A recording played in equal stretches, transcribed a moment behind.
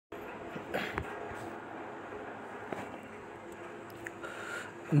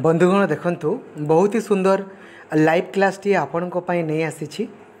बंधुगण देखंतु बहुत ही सुंदर लाइव क्लास टी आपण को पई नहीं आसी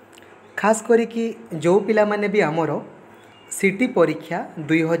खास करी कि जो पिला माने भी आमर सिटी परीक्षा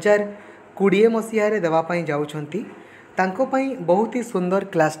 2020 मसीह देवाई जाऊँगी तांको पई बहुत ही सुंदर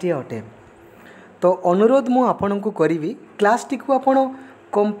क्लास टी अटे। तो अनुरोध मु आपण को करी क्लास टी को आपण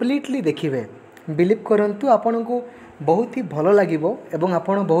कंप्लीटली देखिए बिलीव करंतु आपण को बहुत ही भल लागिवो एवं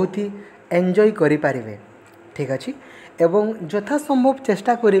आपण बहुत ही एंजॉय करि पारिबे। ठीक अच्छे एवं यथा संभव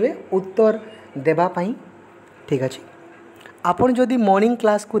चेष्टा करेंगे उत्तर देवाई। ठीक अच्छे आपन जदि मॉर्निंग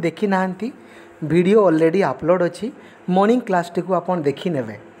क्लास को देखी ना वीडियो ऑलरेडी अपलोड अच्छी मॉर्निंग क्लास टी को आपन देखी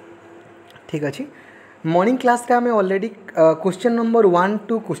नेबे। ठीक अच्छे मॉर्निंग क्लास रे हमें already question number 1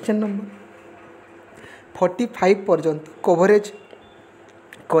 to question number 45 पर्यंत कवरेज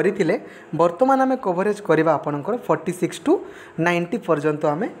करथिले। वर्तमान आम कवरेज करवा आपनकर 46 टू 90 पर्यंत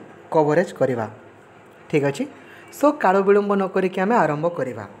आम कवरेज करवा। ठीक अच्छे सो काल विलंब न करिकि आमे आरंभ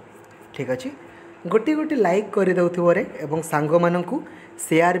करवा। ठीक अच्छे गोटे गोटे लाइक कर दउथिबो रे एवं सांग माननकु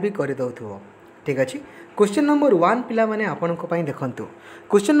शेयर भी कर दउथिबो। ठीक अच्छे क्वेश्चन नंबर 1 पिला माने आपन को पई देखंतु।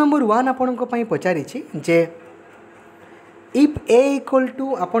 क्वेश्चन नंबर 1 आपन को पई पचारि छि जे इफ ए इक्वल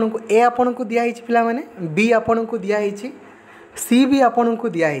टू आपन को ए आपन को दिया हिछि पिला माने बी आपन को दिया हिछि सी भी आपन को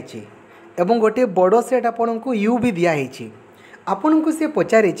दिया हिछि एवं गोटे बड़ो सेट आपन को यू भी दिया हिछि। आपन को से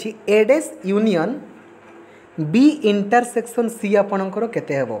पचारि छि ए dash union B intersection C आपणकर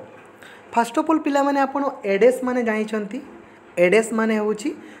केते हेबो। फर्स्ट ऑफ ऑल पिला माने आपण एडेस माने जानि छंती एडेस माने होउची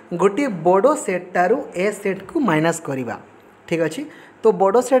गोटे बड़ो सेट टारू ए सेट को माइनस करिबा। ठीक अछि तो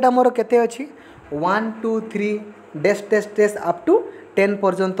बड़ो सेट हमर केते अछि 1 2 3 dash dash dash up to 10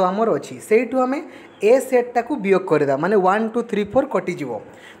 पर्यंत हमर अछि सेइटु हमें ए सेट टाकू वियोग करदा माने 1 2 3 4 कटि जिवो।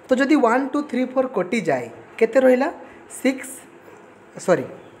 तो जदि 1 2 3 4 कटि जाए केते रहिला 6 सॉरी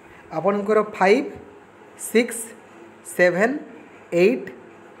आपणकर 5 6 7 8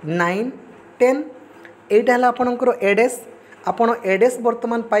 9 10 एटा हला आपणकर एडेस आपण एडेस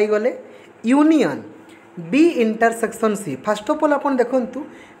वर्तमान पाई गले union B intersection C. First of all आपण देखंतु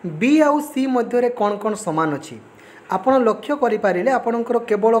बी आउ सी मध्य रे कोन कोन समान अछि आपण लक्ष्य करि पारिले आपणकर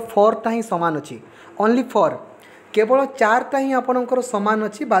केवल 4 टा ही समान अछि ओनली 4 केवल 4 टा ही आपणकर समान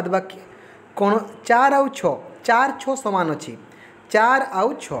अछि बाद बाकी कोन 4 आउ 6 4 6 समान अछि 4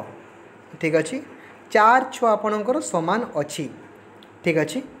 आउ 6। ठीक अछि 4 6 आपणकर समान अछि। ठीक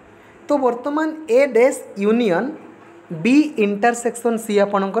अछि तो वर्तमान ए dash union B intersection C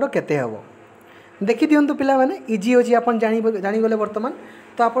आपणकर केते हेबो देखि दियंतु पिला माने इजी अछि आपण जानि गले वर्तमान।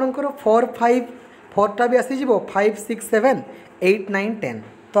 तो आपणकर 4 5 4 टा भी आसी जिवो 5 6 7 8 9 10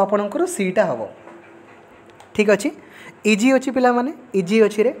 तो आपणकर सी टा हेबो। ठीक अछि इजी अछि पिला माने इजी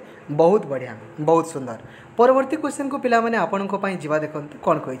अछि रे बहुत बढ़िया बहुत सुंदर। परवर्ती क्वेश्चन को पिला माने आपण को पई जिवा देखंतु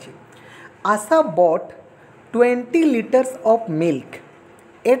कोन कहि छी आशा bought 20 liters of milk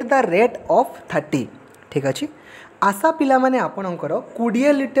at the rate of 30। ठीक अच्छे आशा पिला माने आपणकर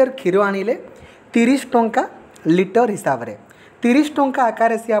 20 लिटर क्षीर आनिले 30 टंका लिटर हिसाब रे 30 टंका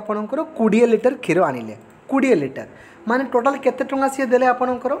आकार से आपणकर 20 लिटर क्षीर आनिले 20 लिटर माने टोटल केते टंका से देले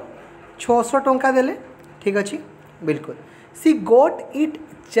आपणकर 600 टंका देले। ठीक अच्छे बिल्कुल सी got it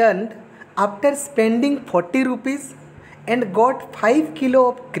churned after spending 40 rupees and got 5 kilo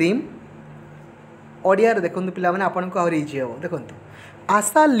of cream. Odia देखो पिला माने आपन को आहुरी इजी हो देखो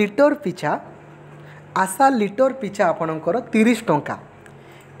आशा लिटर पिछा आपणकर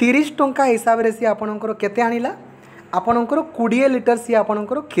 30 टंका हिसाब रे सी आपणकर केते आनिला आपणकर 20 लिटर सी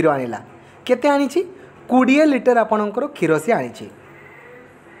आपणकर क्षीर आनिला केते आनिछि 20 लिटर आपणकर क्षीर सी आनिछि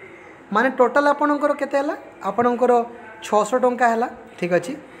माने टोटल आपणकर केते हला आपणकर 600 टंका हला। ठीक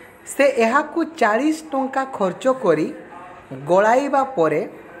अछि से एहा को 40 टंका खर्च करी गळाइबा परे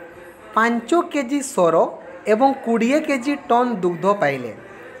 5 केजी सर एवं 20 केजी टन दुग्ध पाइले।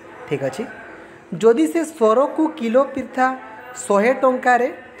 ठीक अच्छे जदि से सर को किलो पिछा 100 टंकार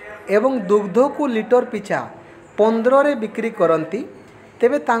एवं दुग्ध को लिटर पिछा 15 रे बिक्री करती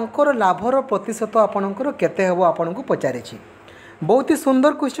तेबे तांकर लाभर प्रतिशत आपणकर केते हेबो आपन को पचारे छी। बहुत ही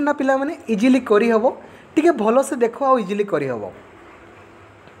सुंदर क्वेश्चन पिला माने इजीली करी हेबो टिके भलो से देखो आ इजीली करी हेबो।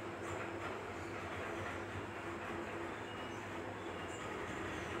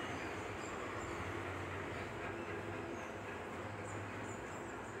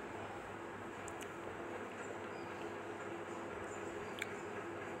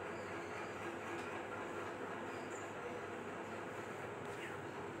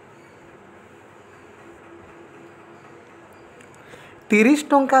 30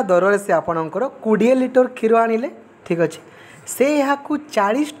 टंका दर से आपणकर 20 लिटर क्षीर आनिले। ठीक अच्छे से यहाँ को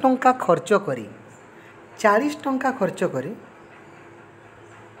 40 टंका खर्च करी 40 टंका खर्च करी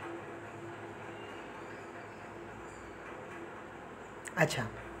अच्छा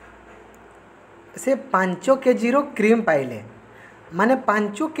से 5 केजी क्रीम पाइले माने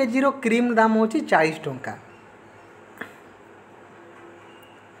 5 केजी क्रीम दाम हो 40 टंका।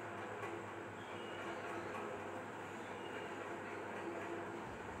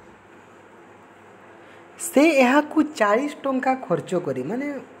 से यहाँ को 40 टंका खर्च करी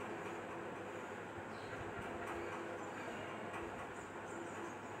माने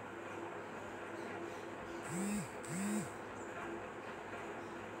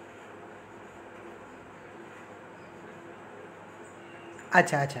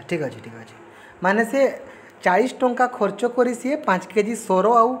अच्छा अच्छा ठीक अच्छे माने से 40 टंका खर्च करी सी 5 केजी सर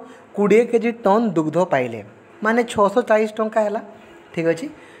आउ 20 केजी टन दुग्ध पाइले माने 640 टंका है। ठीक अच्छे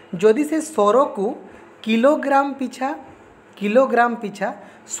जदि से सर को किलोग्राम पिछा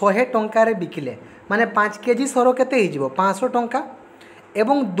 100 टंकार बिकिले माने 5 केजी सर केते हो 500 टंका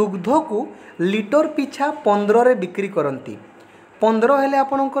एवं दुग्ध को लिटर पिछा 15 रे बिक्री करती 15 हेले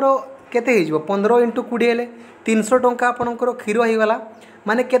आपणकर केते हो 15 इंटू 20 हेले 300 टंका आपणकर क्षीर हो गला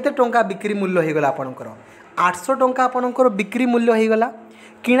माने केते टंका बिक्री मूल्य हो गला आपणकर 800 टंका आपणकर बिक्री मूल्य हो गला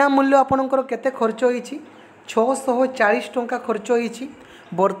किणा मूल्य आपणकर केते खर्च होईछि 640 टंका खर्च होईछि।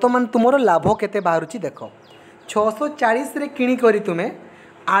 वर्तमान तुमरो लाभ केते बाहरुछि देख 640 रे किणी करी तुमे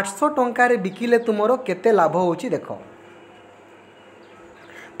 800 टंका रे बिकिले तुमरो केते लाभ होछि देख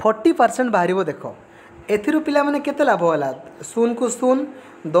 40% बाहरिबो देख एथिरु पिला माने केते लाभ होला 0 को 0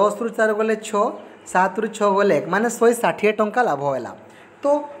 10 रु 4 गले 6 7 रु 6 गले 1 माने 160 टंका लाभ होला।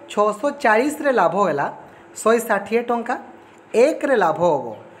 तो 640 रे लाभ होला 160 टंका 1 रे लाभ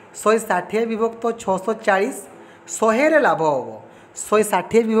होबो 160 विभक्त 640 100 रे लाभ होबो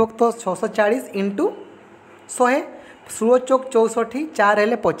 160 विभक्त 640 इंटू 100 16 चौक 64 4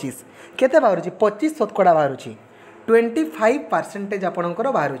 हेले 25 केते बाहरुछि 25 शतकड़ा बाहरुछि 25%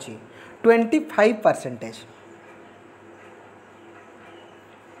 आपणकर बाहरुछि 25%।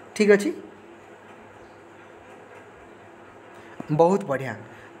 ठीक अच्छे बहुत बढ़िया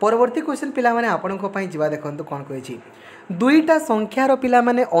परवर्ती क्वेश्चन पिला माने आपन को पई जीवा देखंतु कोन कहिछि दुईटा संख्यार पिला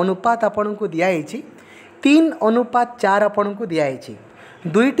माने अनुपात आपन को दिया हिछि 3:4 आपन को दिया हिछि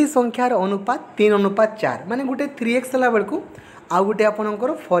दुईटी संख्यार अनुपात 3:4 माने गुटे 3x हला बेलकु आ गुटे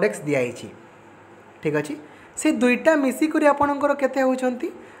आपनकर 4x दिया हिछि। ठीक अच्छे से दुईटा मिसी करी आपनकर केते होचंती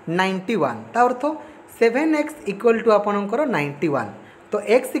 91 ता अर्थ 7x इक्वल टू आपनकर 91 तो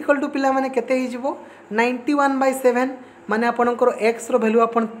x इक्वल टू पिला माने केते ही जिवो 91/7 माने आपनकर x रो वैल्यू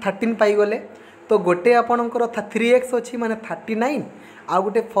आपन 13 पाई गले तो गोटे आपनकर 3x अछि माने 39 आ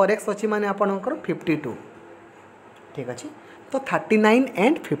गोटे 4x अछि माने आपनकर 52। ठीक अछि तो 39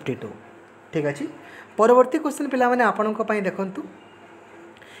 एंड 52। ठीक अछि परवर्ती क्वेश्चन पिला माने आपनक पई देखंतु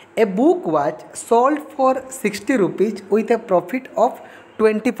a book was sold for 60 rupees with A profit of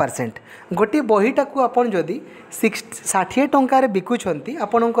 20% गोटे बहीटा को आपन जदि 60 टंकार बिकुछंती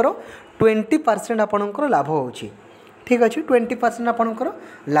आपनकर 20% आपनकर लाभ होछि। ठीक अच्छे 20% आपनकर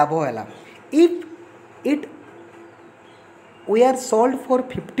लाभ हैला if it we are sold for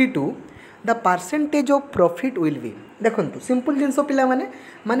 52 the percentage of profit will be देखंतु सिंपल जिनस पिला माने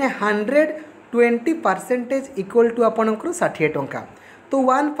माने 120% इक्वल टू आपनकर 60 टंका तो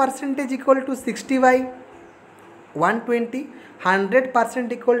 1% equal to 60/120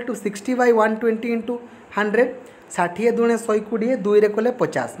 100% equal to 60/120 into 100 60 दुणे 120 2 रे कले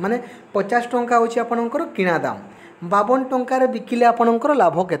 50 माने 50 टंका होछि आपनकर किणा दाम 52 टंकार बिकिले आपनकर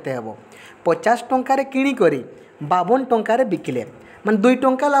लाभ केते हेबो 50 टंकार किणी करी 52 टंकार बिकिले माने 2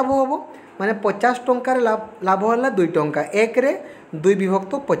 टंका लाभ होबो माने 50 टंकार लाभ होला 2 टंका 1 रे 2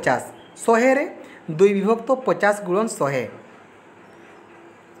 विभक्त 50 100 रे 2 विभक्त 50 गुणन 100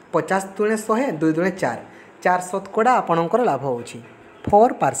 50 दुणे 100 2 दुणे 4 शतकड़ा आपनकर लाभ होछि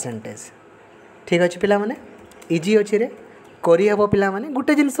 4%। ठीक अच्छे पिला माने इजी अच्छी रे करी हेबो पिला माने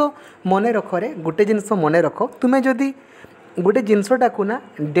गुटे जिनस मने रख रे गुटे जिनस मने रख तुमे जदि गुटे जिनसटा को ना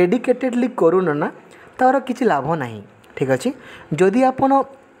डेडिकेटेडली करूना ना तार किछि लाभ नाही। ठीक अच्छे जदि आपण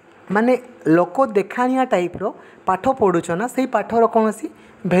माने लोक देखाणिया टाइप रो पाठ पढ़ुछ ना से पाठर कौन सी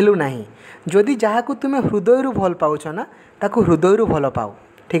भैल्यू नाही जदि जहाँ को तुम हृदय भल पाउछ ना ताकू हृदय भल पाओ।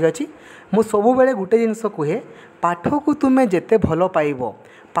 ठीक अच्छे मु सबु बेले गुटे जिनस कहे पाठ को तुमे जेते भल पाइब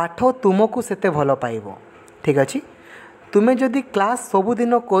पाठ तुमको सेते भल पाइब। ठीक अच्छे तुमे जदि क्लास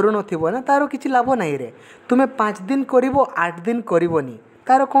सबुदिन करू नथिबो ना तार किछि लाभ नाही रे तुमे 5 दिन करिवो 8 दिन करिवोनी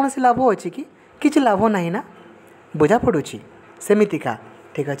तार कौन सी लाभ अछि कि किछि लाभ नाही ना बुझा पड़ुछि सेमितिका।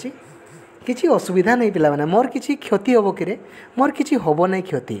 ठीक अच्छे किछि असुविधा नहीं पिला माने मोर किछि क्षति होबो कि रे मोर किछि होबो नहीं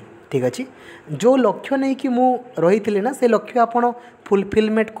क्षति। ठीक अच्छे जो लक्ष्य नहीं कि मु रही ना से लक्ष्य आपण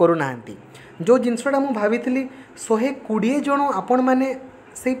फुलफिलमेंट करू नाहंती जो जिनसटा मु भावितली 120 जण आपण माने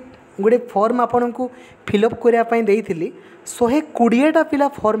से गोटे फॉर्म आपन को फिलअप करने देइथिली 120टा पिला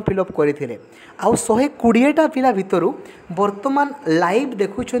फॉर्म फिलअप करते आउ 120टा पिला भितर वर्तमान लाइव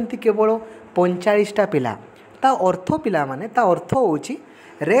देखुंत केवल 45टा पिला ता अर्थ पिला माने ता अर्थ होची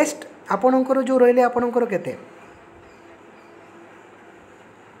रेस्ट आपणकर जो रहिले आपणकर केते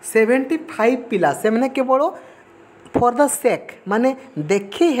 75 पिला से मैंने केवल फॉर द सेक माने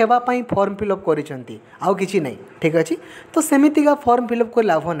देखी हेबा पई फॉर्म फिलअप करिसेंती आउ किछि नहीं ठीक अछि तो सेमितिका फॉर्म फिलअप कर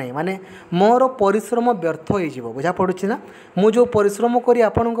लाभ नहीं माने मोर परिश्रम व्यर्थ हो जिवो बुझा पड़ुछि ना मु जो परिश्रम करी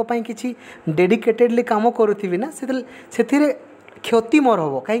आपनक पई किछि डेडिकेटेडली काम करूथिबी ना सेथिरे क्षति मोर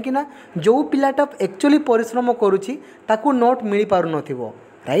हम कहीं जो पिलाटा एक्चुअली परिश्रम करुच्ची ताकू नोट मिल पार नथिबो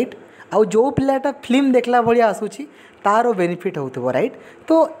राइट आउ जो पिलाटा फिल्म देखला भलिया आसुची तार बेनिफिट होउथबो राइट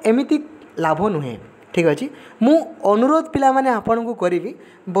तो एमिति लाभ नुहे ठीक अच्छे मु अनुरोध पिला माने आपन को करी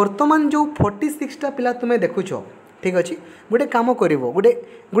वर्तमान जो 46टा पिला तुम्हें देखुच ठीक अच्छे गोटे काम कर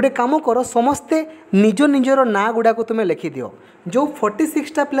गोटे काम कर समस्ते निज निजर ना गुड़ा को तुम्हें लिखि दियो जो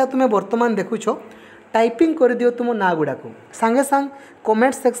 46टा पिला तुम्हें वर्तमान देखुच टाइपिंग कर दियो तुम ना गुड़ा को सांगे सांग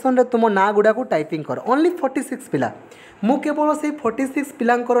कमेंट सेक्शन रे तुम ना गुड़ा को टाइपिंग कर ओनली 46 पिला मु केवल से 46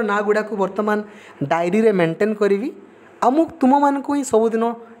 पिलांकर ना गुड़ा को वर्तमान डायरी रे मेंटेन करी आ मु तुम मान को ही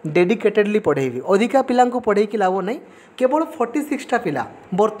सबुदिन डेडिकेटेडली पढ़ेबी अधिका पिला पढ़े कि लाभ नहीं केवल 46टा पिला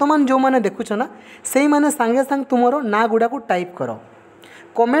वर्तमान जो मैंने देखुच ना से मैंने सांगे सांग तुमर ना गुड़ा को टाइप कर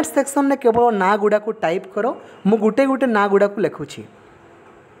कमेंट सेक्शन में केवल ना गुड़ा को टाइप कर मु गुटे गुटे ना गुड़ा को लिखुची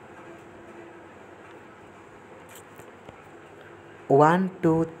 1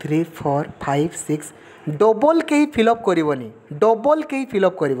 2 3 4 5 6 डबल कहीं फिलअप करनी डबल कहीं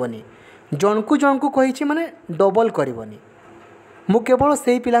फिलअप करनी जनकु जनकु कही माने डबल करनी मु केवल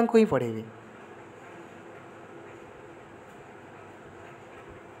से पिला ही पढ़ेबी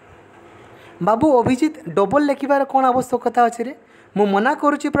बाबू अभिजित डबल लिखार कौन आवश्यकता अच्छे रे मु मना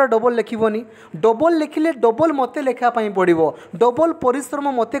करुच्ची पूरा डबल लिखबनी डबल लिखिले डबल मते लेखापी पड़ो डबल परिश्रम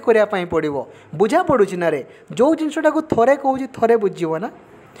मते करने पड़ो बुझा पड़ुची ना रे जो जिनटा को थरे कहूँ थरे बुझीव ना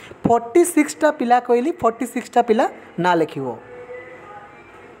 46टा पिला कहली 46टा पिला ना लिखिबो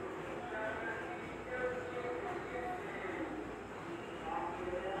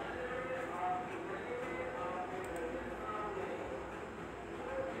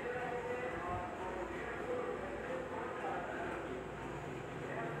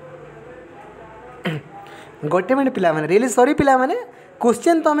गोटे मिनट पिला माने रियली सॉरी पिला माने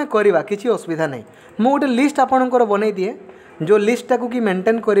क्वेश्चन तो आम करवा किसी असुविधा नहीं मु गोटे लिस्ट आपणकर बनई दिए जो लिस्टा को कि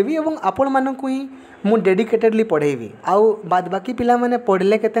मेंटेन करी और आपण मानक ही मु डेडिकेटेडली पढ़ेबी आउ बाद बाकी पिला माने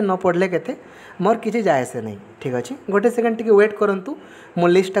पढ़ले केते न पढ़ले केते मोर किसी जाए से नहीं ठीक अच्छे गोटे सेकेंड टिके वेट करंतु मु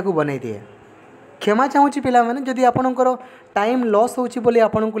लिस्टा को बनई दिए क्षमा चाहूँगी पिला माने जदि आपणकर टाइम लॉस होची बोली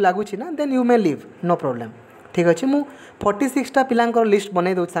आपन को लगुच ना then you may leave no problem ठीक अच्छे मु 46टा पिलांकर लिस्ट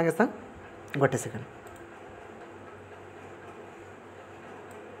बनई दो सांगे सांग गोटे सेकेंड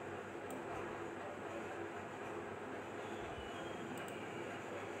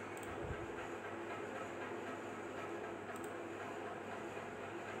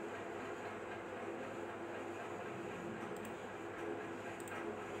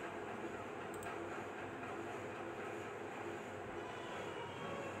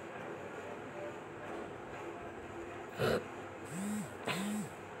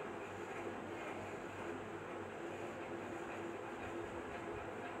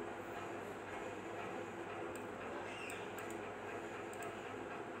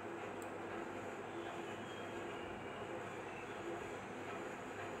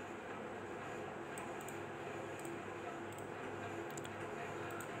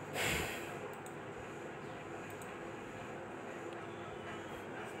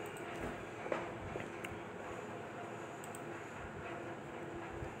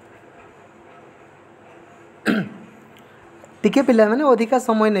टिके पिला माने अधिका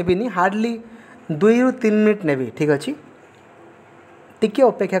समय नेबिनी हार्डली 2 ରୁ 3 मिनट नेबी ठीक अच्छे टिके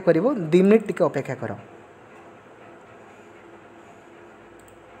अपेक्षा करिवो 2 मिनट टिके अपेक्षा करो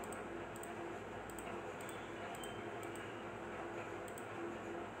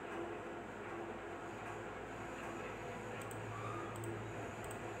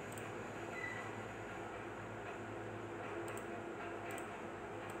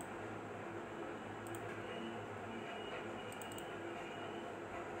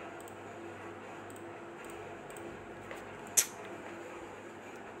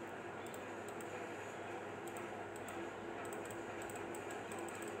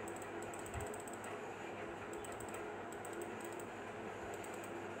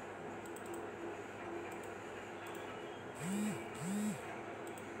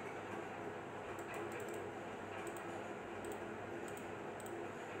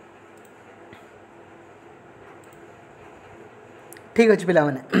ठीक अच्छे पिला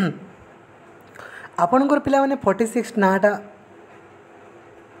माने आपणकर पिला माने 46 नाटा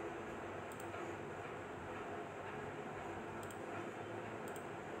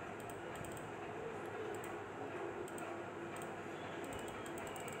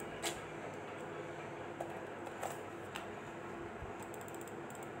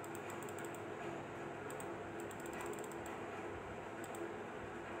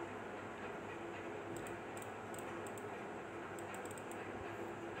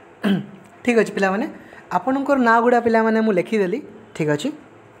ठीक अच्छे पिला माने आपणकर ना गुड़ा पिला माने मु लिखिदेली ठीक अच्छे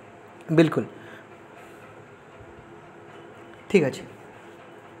बिल्कुल ठीक अच्छे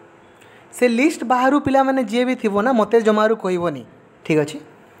से लिस्ट बाहर पिला माने जी भी थी ना मत जमारू कहबनी ठीक अच्छे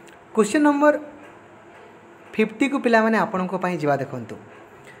क्वेश्चन नंबर 50 को पिला माने आपण को पई जीवा देखंतु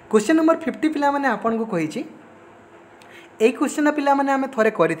क्वेश्चन नंबर 50 पिला माने आपण को कहिची एई क्वेश्चन पिला माने हमें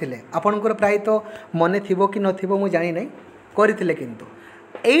थरे करथिले आपणकर प्राय तो मने थिबो कि नथिबो मु जानि नै करथिले किंतु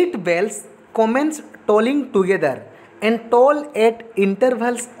 8 bells commence tolling together and toll at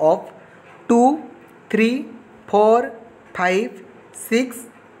intervals of 2, 3, 4, 5, 6,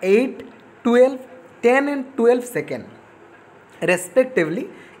 8, 12, 10 and 12 seconds respectively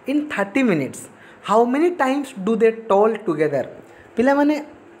in 30 minutes. How many times do they toll together? पिला माने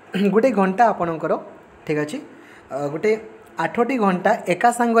गोटे घंटा आपणकर ठीक अच्छे गोटे 8टी घंटा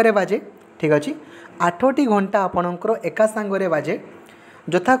एका सांगरे बाजे ठीक अच्छे 8टी घंटा आपणकर एका सांगरे बाजे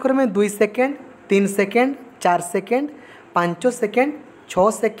यथाक्रमे 2 second 3 second 4 second 5 second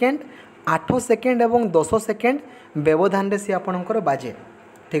 6 second 8 second एवं 10 सेकेंड व्यवधान से आपणकर बाजे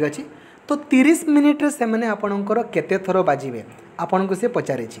ठीक अच्छे तो 30 मिनिट से मैंने आपणकर केते थर बाजिबे आपन को से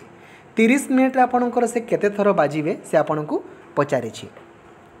पचारे 30 मिनिट आपणकर से केते थर बाजिबे से आपन को पचारे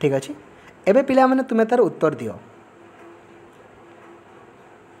ठीक अच्छे एबे पिला माने तुमे तार उत्तर दियो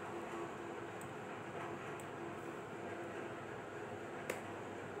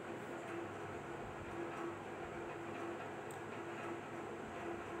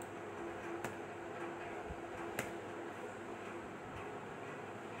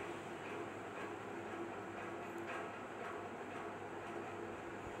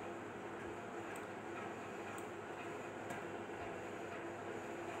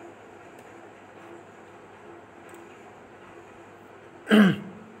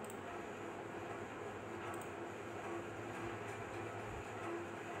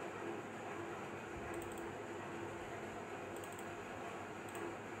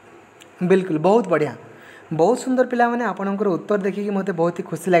बिल्कुल बहुत बढ़िया बहुत सुंदर पिला माने आपनकर उत्तर देखिकी मते बहुत ही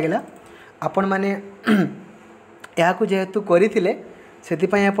खुशी लगिला आपण माने या को जेहेतु करिथिले सेति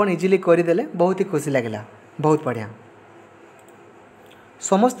पय आपण इजीली करिदेले बहुत ही खुशी लगिला बहुत बढ़िया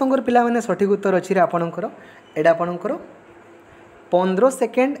समस्तंकर पिला माने सठिक उत्तर अछि रे आपनकर एडा आपनकर 15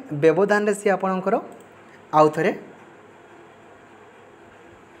 सेकेंड व्यवधान रे से आपनकर आउ थरे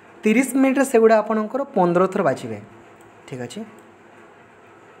 30 मिनिट रे सेगुडा आपनकर 15 थर बाजिबे ठीक अछि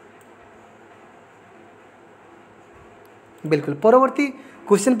बिल्कुल परवर्ती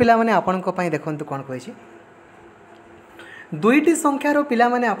क्वेश्चन पिला माने आपन को पई देखंतु कोन कहै दुईटी संख्यार पिला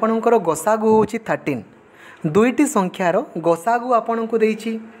माने आपनकर गसागु होछि 13 दुईटी संख्यार गसागु आपन को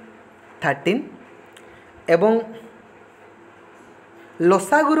देछि 13 एवं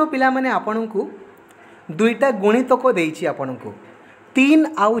लसागुर पिला माने आपन को दुईटा गुणितक देछि आपन को 3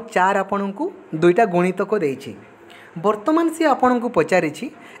 आउ 4 आपन को दुईटा गुणितक देछि वर्तमान से आपन को पचारिछि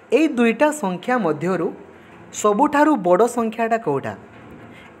एई दुईटा संख्या मध्यरु सबुठारु बड़ संख्याटा कोटा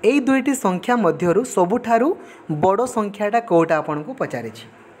एई दुईटी संख्या मध्यरु सबुठारु बड़ संख्याटा कोटा आपन को पचारिछि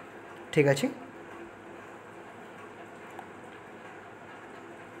ठीक अछि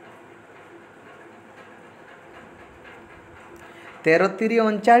 13 3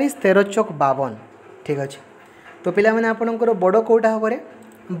 39 13 चौक 52 ठीक अच्छे तो पिला माने आपनकर बड़ कोटा हम रे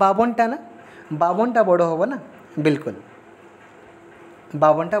 52टा ना 52टा बड़ हम ना बिल्कुल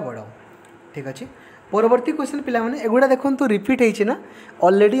 52टा बड़ ठीक अच्छे परवर्ती क्वेश्चन पिला माने एगुडा देखंतु रिपीट हेछि ना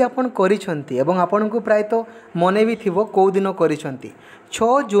ऑलरेडी आपन करिसंती एवं आपन को प्राय तो मने भी थिबो को दिन करिसंती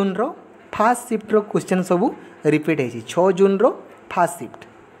 6 जून रो फर्स्ट शिफ्ट रो क्वेश्चन सब रिपीट हेछि 6 जून रो फर्स्ट शिफ्ट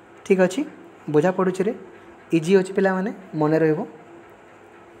ठीक अच्छे बुझा पड़ुछि रे इजी अच्छे पिला माने मने रहबो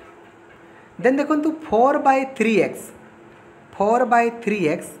देन देखंतु 4/3x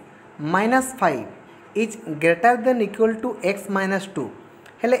 -5 is greater than equal to x - 2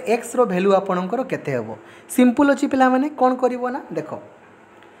 हेले x रो वैल्यू आपनकर केते हेबो सिंपल अछि पिला माने कोन करिवो ना देखो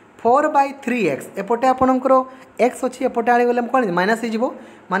 4/3x एपटे आपनकर x अछि एपटे आली गले कोन माइनस हिजिवो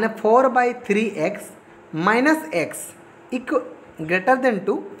माने 4/3x - x ग्रेटर देन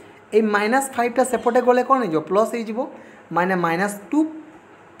 2 ए -5 टा सेपटे गले कोन हिजो प्लस हिजिवो माने -2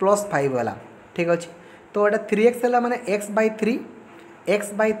 + 5 वाला ठीक अच्छे तो एटा 3x है माने x/3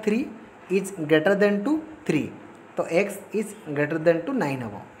 x by 3 is greater than to 3 तो x is greater than to 9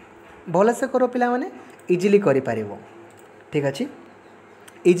 हम भलसे कर पिला माने इजिली करि परिबो ठीक अछि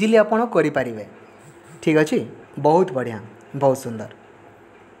इजिली आपण करि परिबे ठीक अछि बहुत बढ़िया बहुत सुंदर।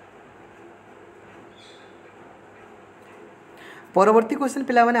 परवर्ती क्वेश्चन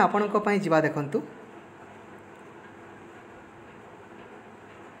पिला माने आपण को पई जिबा देखंतु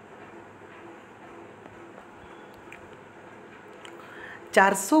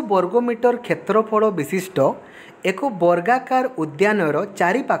 400 वर्गमीटर क्षेत्रफल विशिष्ट एक वर्गाकार उद्यानर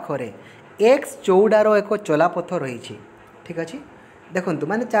चारि पाखरे एक्स चौड़ार एक चलापथ रही ठीक अच्छे देखो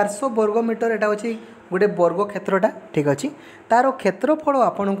माने 400 वर्गमीटर एटा अच्छी गोटे वर्ग क्षेत्रटा ठीक अच्छे तार क्षेत्रफल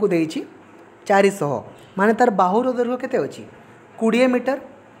आपन को देइछि 400 माने तार बाहुर दैर्घ्य केते अछि 20 मीटर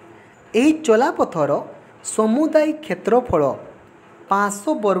यही चलापथर समुदाय क्षेत्रफल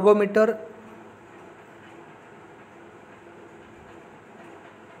 500 वर्गमीटर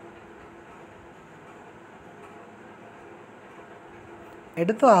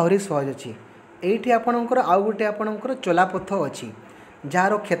एटा तो आहरी सहज अच्छी ये आपणकर आउ गोटे आपणकर चलापथ अच्छी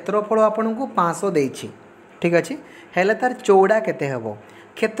जार क्षेत्रफल आपन को 500 देइछि ठीक अच्छे हेले तार चौड़ा केते हेबो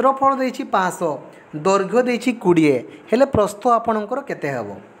क्षेत्रफल देइछि 500 दैर्घ्य देइछि 20 हेले प्रस्थ आपणकर केते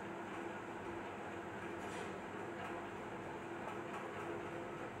हेबो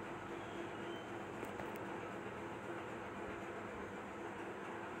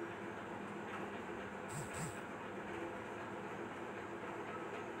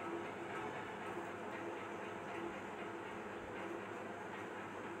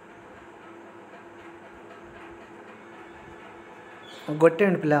गोटे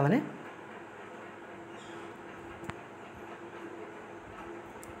मिनट पिला माने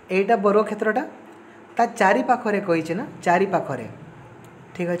एटा वर्ग क्षेत्रटा ता चारि पाखरे कहिছে ना चारि पाखरे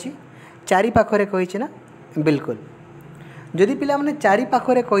ठीक अछि चारि पाखरे कहिছে ना बिल्कुल जदि पिला माने चारि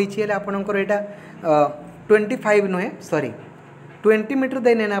पाखरे कहिছে ले आपनकर एटा 25 नुहे सॉरी 20 मीटर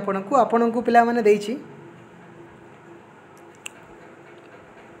देने ना आपन को पिला माने देइछि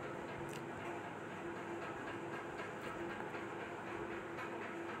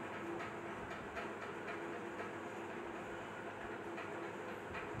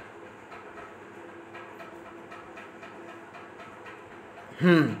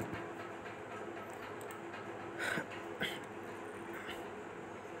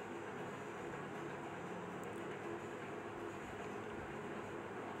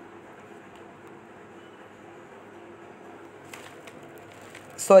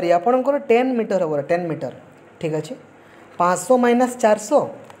 10 मीटर हम 10 मीटर ठीक अच्छे 500 माइनस 400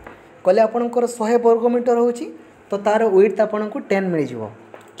 कले आपणकर 100 वर्गमीटर होची तो तार विड्थ आपन को 10 मिल जिवो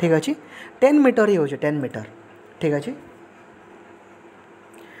ठीक अच्छे 10 मीटर ही होची 10 मीटर ठीक अच्छे।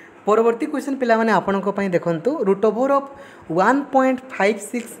 परवर्ती क्वेश्चन पिला माने आपन को पई देखंतु रूट ओवर ऑफ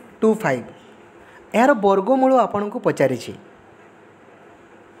 1.5625 यार वर्गमूल आपन को पचारि छी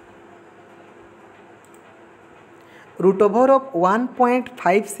रूट ओवर ऑफ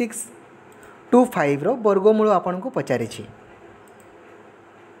 1.5625 रो वर्गमूल आपन को पचारि छी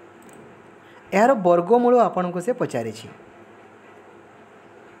यार वर्गमूल आपन को से पचारि छी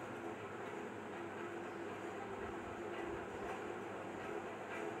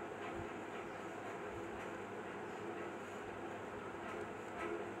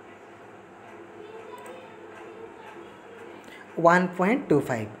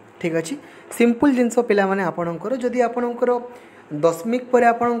 1.25 ठीक अच्छे सिंपल जिनस पिला माने आपणकर जदि आपणकर दशमिक पर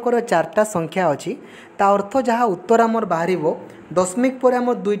आपणकर 4टा संख्या अच्छी ता अर्थ जहाँ उत्तर आमर बाहर दशमिक पर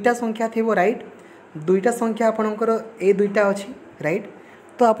आमर 2टा संख्या थी राइट 2टा संख्या आपणकर ए 2टा अच्छी राइट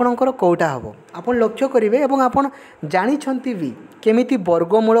तो आपणकर कौटा हम आपन लक्ष्य करेंगे और आपन जानी भी केमिति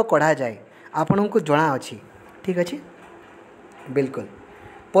वर्गमूल कढ़ा जाए आपन को जना अच्छी ठीक अच्छे बिल्कुल।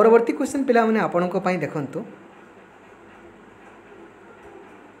 परवर्ती क्वेश्चन पिला माने आपन को पई देखंतु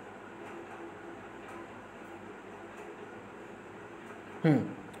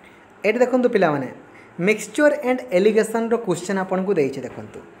ये देखो पिला माने mixture and allegation row question आपन को देइछे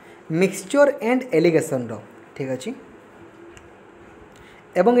देखंतु मिक्सचर एंड एलिगेशन रो ठीक अच्छे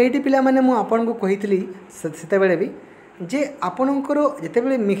एवं ये पिला माने मु आपन को कहितली सेते बेले भी जे आपनकर जेते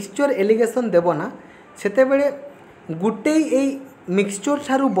बेले मिक्सचर एलिगेशन देबो ना सेते बेले गुटे ए मिक्सचर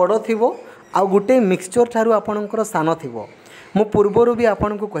ठारू बड़ थिबो आ गुटे मिक्सचर ठारू आपनकर सान थिबो मु पूर्वरु भी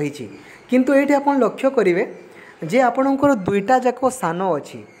आपन को कहिछि किंतु एठी आपन लक्ष्य करिवे जे आपणकर 2टा जाक सान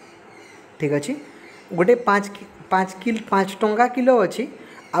अच्छी ठीक अच्छे गोटे 5 टंका किलो अच्छी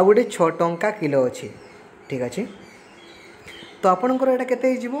आ गोटे 6 टंका किलो अच्छी ठीक अच्छे तो आपणकर एटा केते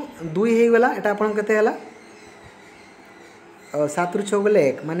हिजिवो 2 हे गला एटा आपन केते हला 7 रु 6 गले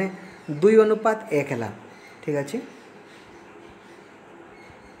 1 माने 2:1 हला ठीक अच्छे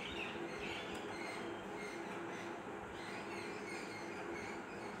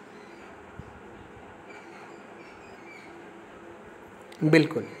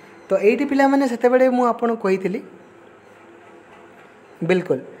बिल्कुल तो ये पिला मैंने से मुझे आपको कही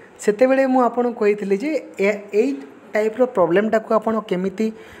बिल्कुल से मुझे कही जे यही टाइप्र प्रोब्लेमटा को आप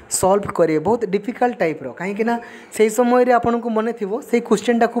केमी सॉल्व करेंगे बहुत डिफिकल्ट टाइप्र कहीं से समय आपन को मन थी से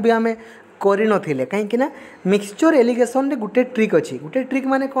क्वेश्चन को भी आम करे कहीं मिक्सचर एलिगेशन रे गोटे ट्रिक अच्छी गोटे ट्रिक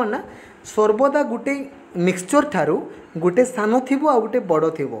माने कौन ना सर्वदा गोटे मिक्सचर ठारू गोटे सान थी आ गोटे बड़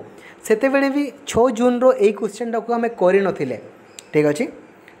थी से भी 6 जून रो यही क्वेश्चन को आम करे ठीक अच्छे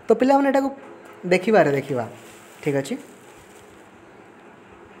तो पिला मैंने देखा ठीक अच्छे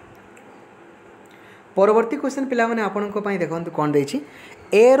परवर्ती क्वेश्चन पिला माने आपन को देखो कौन देछि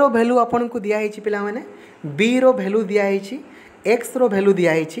ए रो वैल्यू आपन को दिया है पिला माने बी रो वैल्यू दिया है एक्स रो वैल्यू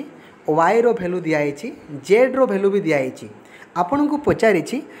दिया है वाई रो वैल्यू दिया है जेड रो वैल्यू भी दिया है आपन को पचारि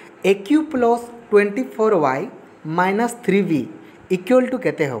ए Q plus 24y minus 3v equal to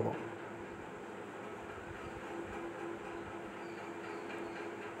केते होबो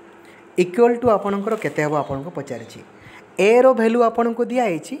इक्वल टू आपनकर केते होबो आपन को पचारि ए रो वैल्यू आपन को दिया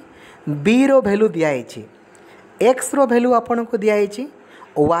है बी रो वैल्यू दिया है एक्स रो वैल्यू आपन को दिया है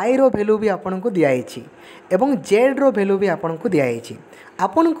वाई रो वैल्यू भी आपन को दिया है एवं जेड रो वैल्यू भी आपन को दिया है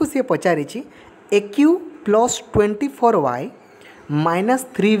आपन को सी पचारि ए Q plus 24y minus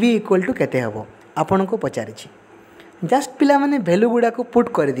 3v equal to केते होबो आपन को पचारि जस्ट पिला माने वैल्यू गुडा को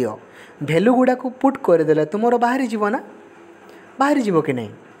पुट कर दियो वैल्यू गुडा को पुट कर देले तुमरो बाहरी जीव ना बाहरी जीव कि नहीं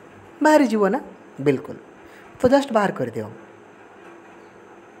बाहरी जीव ना बिल्कुल तो जस्ट बाहर कर दियो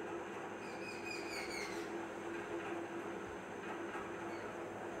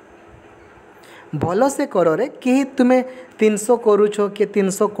भल से कर रे कि तुम्हें 300 करुछ कि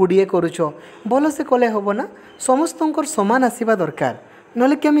 320 करुछ भल से कले हम ना समस्त समान आसवा दरकार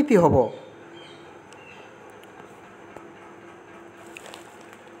नले केमिति हम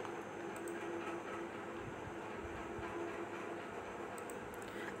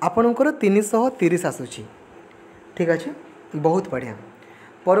आपणकर 330 आसूची ठीक अच्छे बहुत बढ़िया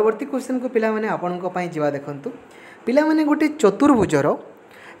परवर्ती क्वेश्चन को पिला माने आपणको पई जीवा देखंतु पिला माने गोटे चतुर्भुजर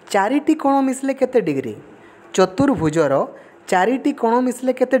चारिटी कोण मिसले केते डिग्री चतुर्भुजर चारिटी कोण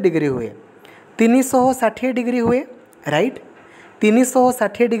मिसले केते डिग्री हुए 360 डिग्री हुए राइट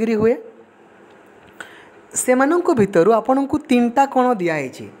 360 डिग्री हुए सेमानंको भितरु आपनंकु तीनटा कोण दिया है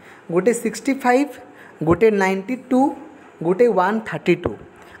गोटे 65 गोटे 92 गोटे 132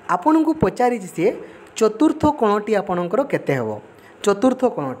 आपनंकु पचारि सी चतुर्थ कोणटी आपनंकर केते हबो चतुर्थ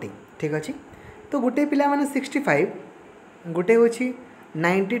कोणटी ठीक अच्छे तो गोटे पिला माने 65 गोटे होछि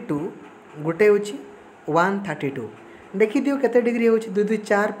 92 गोटे होछि 132 देखि दियो केते डिग्री होछि 2 2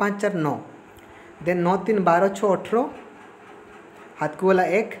 4 5 4 9 देन 9 3 12 6 18 हाथ को वाला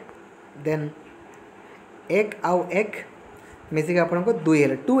 1 देन 1 आउ 1 मिसिक आपन को 2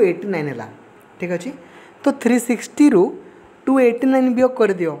 है 289 है ठीक अच्छे तो 360 रु 289 वियोग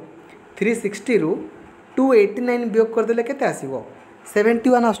कर दियो 360 रु 289 वियोग कर देले केते आसीबो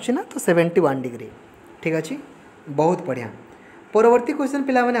 71 आछी ना तो 71 डिग्री ठीक अच्छे बहुत बढ़िया परवर्ती क्वेश्चन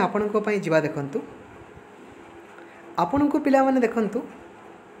पिला माने आपन को पई जीवा देखंतु आपन को पिला माने देखंतु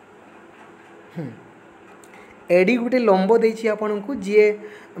एडी गुटे लंब देछि आपन को जे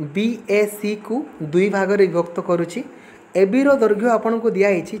बी ए सी को दुई भाग रे विभक्त करूछि एबी रो दैर्घ्य आपन को दिया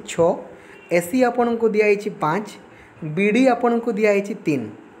है 6 एसी आपन को दिया है 5 बीडी आपन को दिया है 3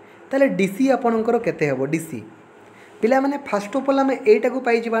 ताले डीसी आपनकर केते हेबो डीसी पिला माने फर्स्ट ऑफ ऑल हमें एटा को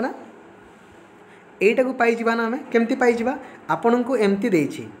पाई जिबा ना एटा को पाई जिबा ना हमें केमती पाई जिबा आपन को एमती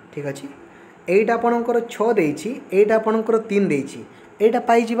देछि ठीक अछि एटा आपनकर 6 देछि एटा आपनकर 3 देछि एटा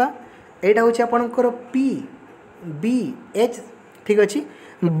पाई जिबा एटा होछि आपनकर पी बी एच ठीक अछि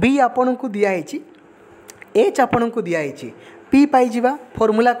बी आपन को दिया है एच आपन को दिया है पी पाई जिबा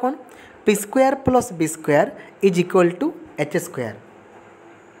formula cone P square plus B square is equal to H square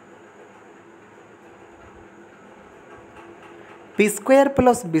P square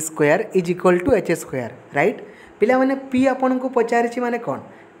plus B square is equal to H square right पिला माने पी आपन को पचारि माने कौन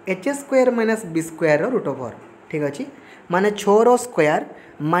H square minus B square root over ठीक अच्छे माने 6 रो square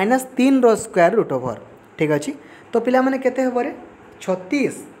minus 3 रो square root over ठीक अच्छे तो पिला माने केते हबो रे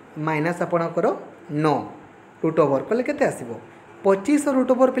 36 माइनस आपनकर 9 रूट ओवर कले केते आसीबो 25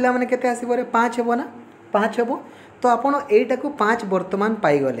 रूट ओवर पिला माने केते आसीबो रे 5 हेबो ना 5 हेबो तो आपण एटा को 5 वर्तमान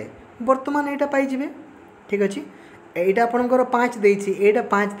पाई गले वर्तमान एटा पाई जिवे ठीक अच्छे एटा आपनकर 5 देछि एटा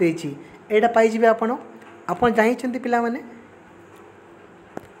 5 देछि एटा पाई जिवे आपण जानिछन्ती पिला माने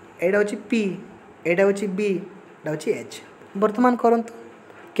एटा होछि पी एटा होछि बी एटा होछि एच वर्तमान करंतु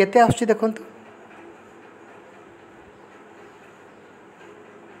केते आछी देखंतु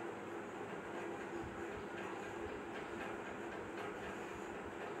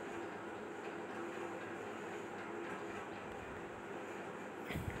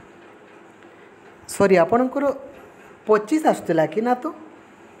सॉरी आपणकर 25 आसुला कि ना तो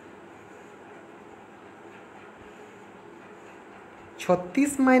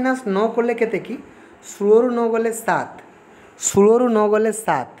 36 माइनस 9 कले केते कि 16 रु 9 गले 7 16 रु 9 गले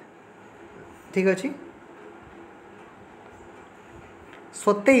 7 ठीक अच्छे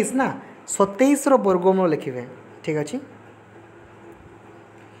 27 ना 27 रो वर्गमूल लिखिबे ठीक अच्छे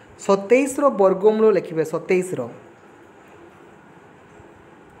 27 रो वर्गमूल लिखिबे 27 रो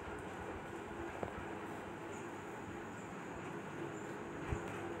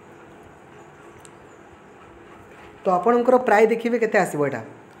तो आपणकर प्राय देखिए केते आसीबो एटा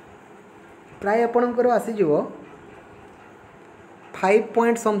प्राय आपणकर आसीजिवो 5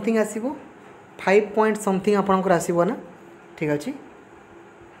 पॉइंट समथिंग आसीबो 5 पॉइंट समथिंग आपणकर आसीबो ना ठीक अच्छे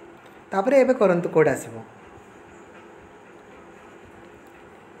तापर एबे करंतु कोड आसीबो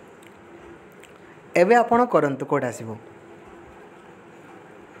एबे आपण करंतु कोड आसीबो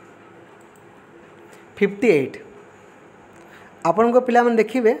 58 आपण को पिला मन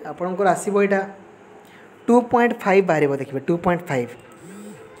देखिबे आपण को आसीबो एटा 2.5 बाहर देखिए 2.5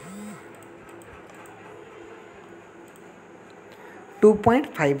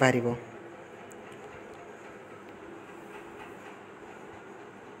 2.5 बाहर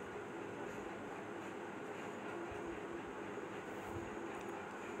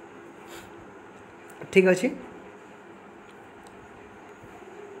ठीक अच्छे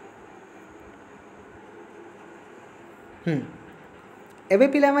एबे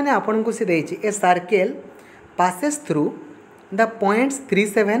पिला माने आपन को से देछि a circle passes through the points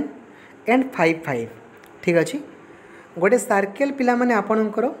 37 and 55 ठीक अच्छे गोटे सर्कल पिला माने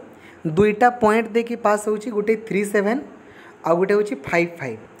आपणकर दुईटा पॉइंट देखि पास होची गोटे 37 आ गोटे होची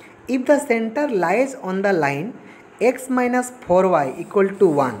 55 if the centre lies on the line x minus 4y equal to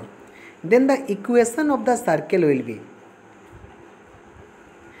 1 then the equation of the circle will be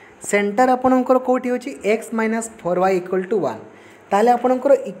centre आपणकर कोठी होची x minus 4y equal to 1 ताले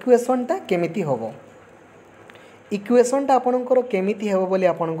आपणकर इक्वेशन टा केमिति होबो इक्वेशन टा आपणकर केमिति हेबो बोली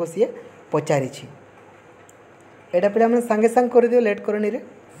आपनको सी पचारि एटा पिला माने संगे संग कर दियो लेट करनी रे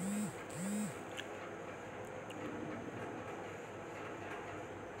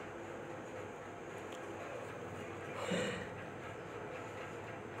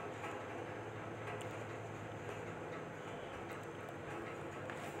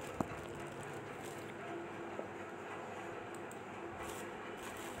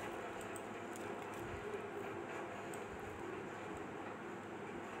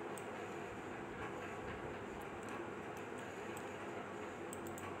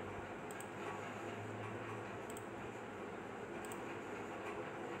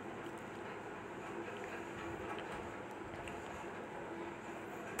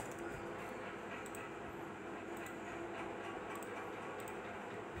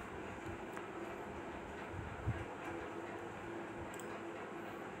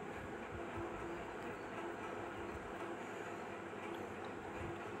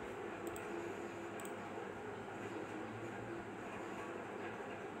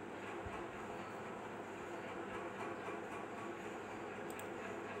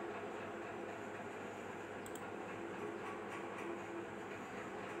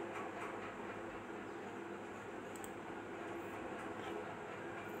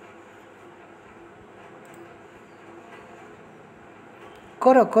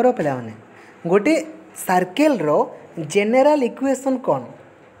करो करो पिला माने गोटे सर्कल रो जनरल इक्वेशन कौन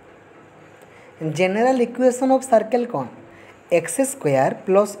जनरल इक्वेशन ऑफ सर्कल कौन x square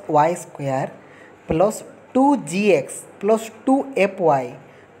plus Y square plus 2gx plus 2fy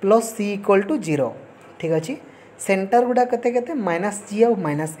plus C equal to 0 ठीक अच्छे सेंटर गुड़ा केते केते माइनस जी और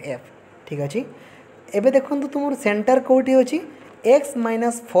माइनस एफ ठीक अच्छे एबे देखो तुम सेंटर कौटी अच्छी x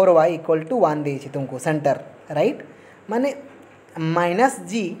minus 4y equal to 1 देछि तुमको सेंटर राइट माने minus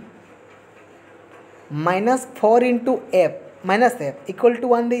ji minus 4 into F minus F equal to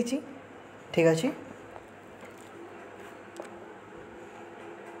 1 देछि ठीक अच्छे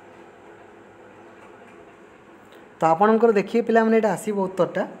तो आपणकर देखिए पिला माने एटा आसीबो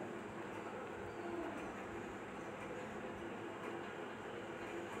उत्तरटा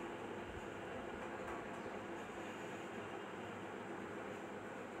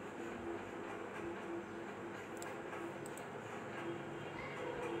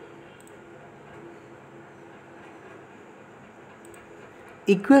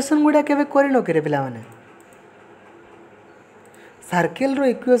इक्वेशन गुड़ा केबे करिनो करे पिला माने सर्कल रो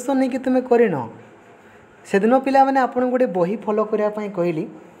इक्वेशन नहीं कि तुमे करिनो से दिन पिला माने आपन गोटे बही फॉलो करिया पई कहली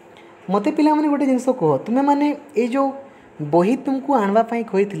मते पिला माने गोटे जिंस कह तुमे माने ए जो बही तुमको आनवा पई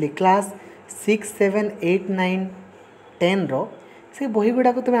कहितली क्लास 6 7 8 9 10 रो से बही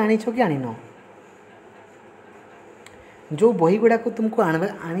गुड़ा को तुमे आनी छो कि आनी नो जो बही गुड़ा को तुमको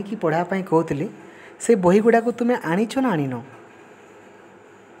आनिकी पढ़ापी कहूली से बही गुड़ा को तुम्हें आनीछ ना आनीन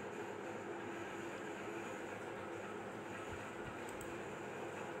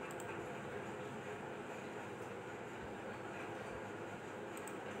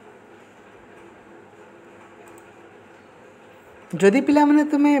जदि पिला माने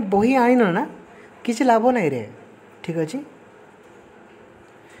तुम्हें बही आनीन ना किसी लाभ नहीं रे ठीक अच्छे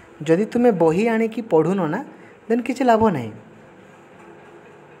जदि तुम्हें बही आनिकी पढ़ुन ना देन किसी लाभ नहीं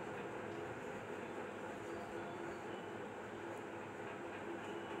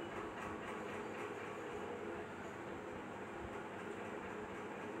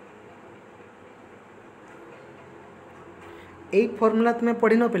यही फॉर्मूला तुम्हें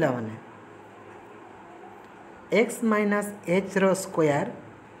पढ़िन पिला माने x माइनस एच रो स्क्वायर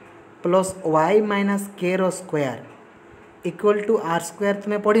प्लस y माइनस के रो square equal to are square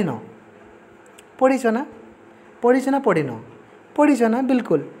तुम्हें पढ़िन पढ़ीच ना पढ़ीच ना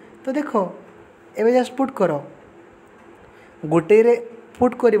बिल्कुल तो देख एवं जस्ट पुट कर गोटे रे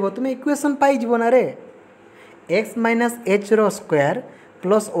पुट कर तुम्हें इक्वेशन पाई ना रे x माइनस एच रो स्क्वायर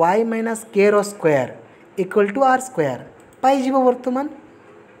प्लस y माइनस के रो square equal to are square pi बर्तमान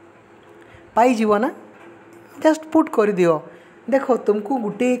पाई ना जस्ट पुट कर दियो देखो तुमको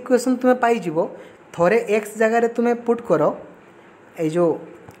गोटे इक्वेशन तुम्हें पाई थोड़े x जगार तुम्हें पुट कर ये जो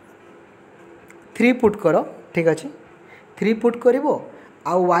 3 पुट कर ठीक अच्छे 3 पुट कर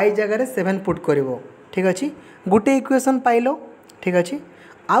आउ y जगार 7 पुट कर ठीक अच्छे गोटे इक्वेशन पाइल ठीक अच्छे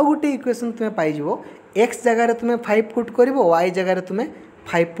आउ गोटे इक्वेशन तुम्हें पाई x जगार तुम्हें 5 पुट कर y जगार तुम्हें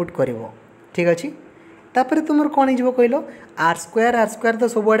 5 पुट कर ठीक अच्छे तापर तुम कौन हो कहल आर स्क्वायर तो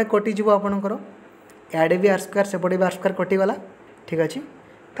सबुआड़े कटिज आपणकर याडे भी आर स्क्वायर सेपटे भी आर स्क्वायर कटिगला ठीक अच्छे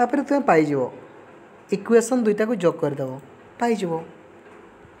तापर तुम्हें पाई इक्वेशन दुईटा को जोग करदेव पाई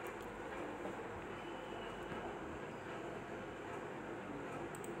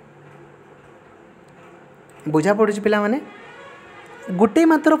बुझा पड़ुछ पिला माने गोटे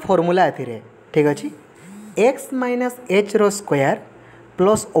मात्र फॉर्मूला एथिरे ठीक अच्छे x माइनस एच रो स्क्वायर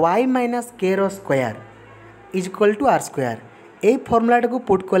प्लस y माइनस के रो square is equal to are square यही फॉर्मूलाटा को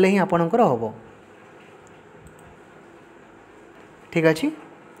पुट कले ही आपणकर हम ठीक अच्छे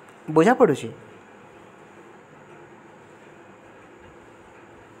बुझा पड़ुछ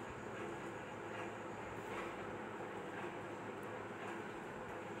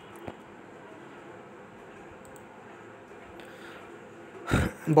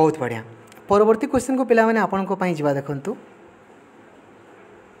बहुत बढ़िया परवर्ती क्वेश्चन को पिला माने आपन को पाई जिबा देखंतु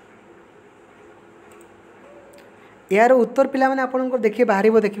यार उत्तर पिला माने आपन को देखिए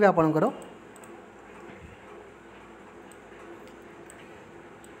बाहरिबो देखिबे आपन को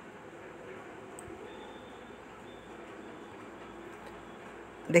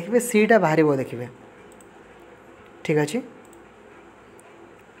देखिए सीटा बाहरिबो देखिए ठीक अच्छे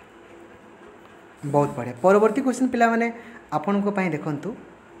बहुत बढ़िया परवर्ती क्वेश्चन पिला माने आपन को पाई देखंतु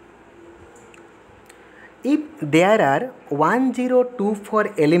if there are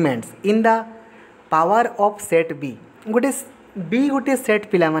 1024 elements in the power of set B गोटे सेट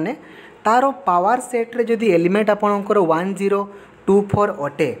पिला माने तार पावर सेट रे जदि एलिमेंट आपणकर 1024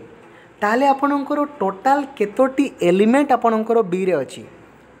 अटे ताले आपणकर टोटाल केतोटी एलिमेंट आपणकर बी रे अछि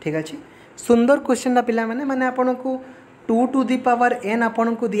ठीक अच्छे सुंदर क्वेश्चन ना पिला माने आपन को 2 टू दी पावर n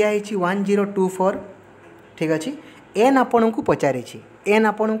आपन को दिया है 1024 ठीक अच्छे n आपन को पचारि n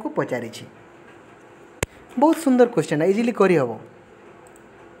आपन को पचारि बहुत सुंदर क्वेश्चन है इजिली करी हबो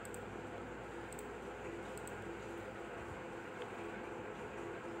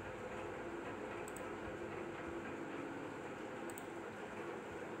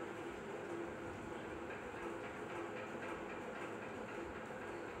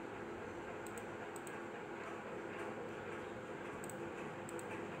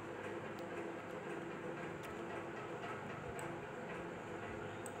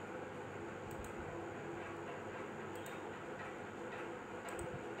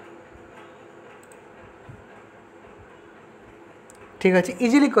ठीक अच्छे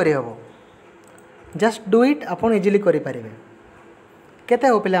इजिली करी हबो जस्ट डू इट आपन इजिली करि पारिबे केते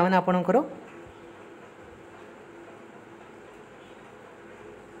हो पिला माने आपनकर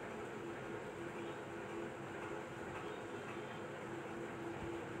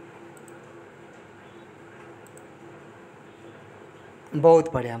बहुत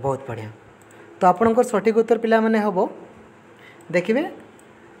बढ़िया तो आपनकर सठिक उत्तर पिला माने हबो देखिबे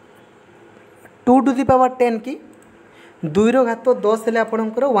 2 टू दी पावर 10 की 2 रो घात 10 हेले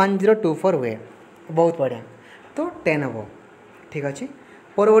आपनकर 1024 हुए बहुत बढ़िया तो 10 हम ठीक अच्छे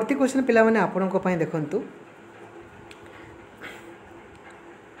परवर्ती क्वेश्चन पिला माने आपन को पई देखंतु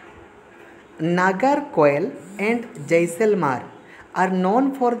Nagercoil and Jaisalmer are known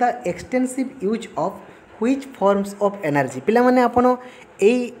for the extensive use of which forms of energy पिला माने आपण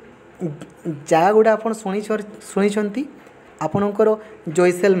एई जगह गुड़ा आप शुणी आपणकर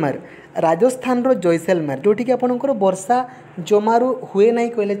जैसलमेर राजस्थान रो जैसलमेर जोटी कि आपणकर वर्षा जमारू हुए ना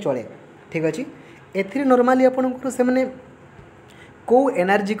कहले चले ठीक अच्छे एथि नॉर्मली आपणकर से माने को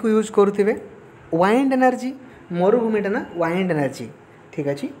एनर्जी को यूज करुवे वाइंड एनर्जी मरुभूमिटा ना वाइंड एनर्जी ठीक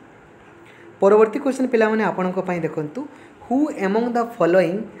अच्छे परवर्ती क्वेश्चन पिला माने आपणक पई देखंतु who among the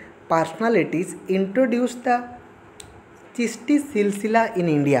following personalities introduce the Chishti सिलसिला इन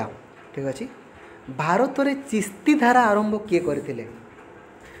इंडिया ठीक अच्छे भारत में चिश्ती धारा आरंभ किए करथिले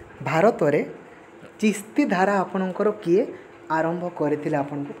भारत में चिश्ती धारा आपणकर किए आरंभ करथिले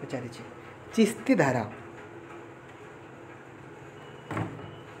आपन को पचारि चिश्ती धारा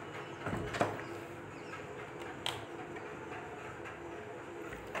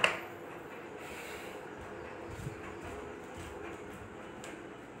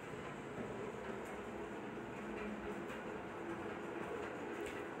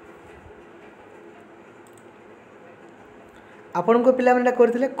आपण को पिला माने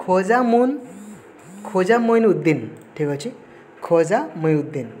करथिले खोजा मोइनुद्दीन ठीक अच्छे खोजा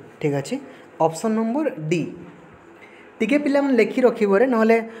मोइनुद्दीन ठीक अच्छे ऑप्शन नंबर डी टिके पिला माने लेखि रखिबरे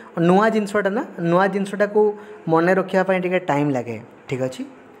नहले नुआ जिनसटा ना नुआ जिनसटा को मने रखिया पई टिके टाइम लागे ठीक अच्छे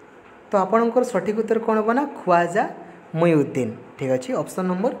तो आपणकर सठिक उत्तर कौन हम ना ख्वाजा मोइनुद्दीन ठीक अच्छे ऑप्शन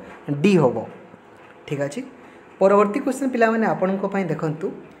नंबर डी हम ठीक अच्छे परवर्ती क्वेश्चन पिला माने आपणको पई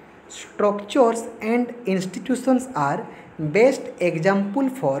देखंतु structures and institutions are best example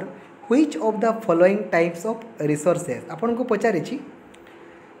for which of the following types of resources आपन को पचारिछि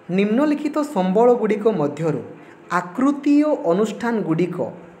निम्नलिखित संबल गुड़िक मध्यरु आकृति और अनुष्ठान गुड़िक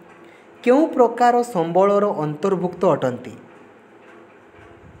केउ प्रकार संबलर अंतर्भुक्त अटंती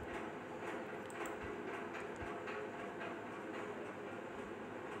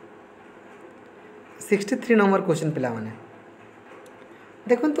 63 नंबर क्वेश्चन पिला माने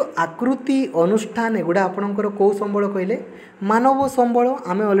देखो तो आकृति अनुष्ठान एगुड़ा आपणकर कौ संबल कहले मानव संबल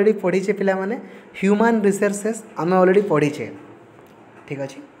आम अलरेडी पढ़ीचे पिला माने ह्यूमन रिसोर्सेस आम अलरेडी पढ़ीचे ठीक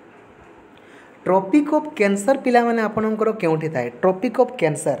अच्छे ट्रॉपिक ऑफ कैंसर पिला माने आपणकर केउठी थाए ट्रॉपिक ऑफ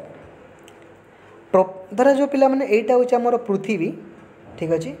कैंसर धरा जो पिला माने एटा होचे हमर पृथ्वी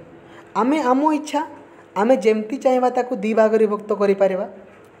ठीक अच्छे आमे आम इच्छा आमे जेमती चाहबा ताकू दी भाग विभक्त करि पारिबा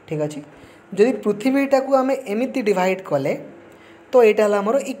ठीक अच्छे जदि पृथ्वीटा को आमे एमिति डिवाइड कले तो यहाँ है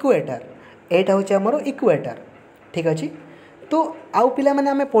आमर इक्वेटर यहाँ हूँ आमर इक्वेटर ठीक अच्छे तो आउ पिला माने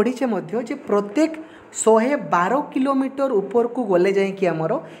आमे पढ़ीचे मध्य जे प्रत्येक 112 किलोमीटर ऊपर को गले जाए कि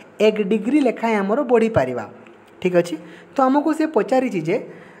आमर 1 डिग्री लेखाएं आमर बढ़ी पारिबा ठीक अच्छे तो आमको से पचारि जे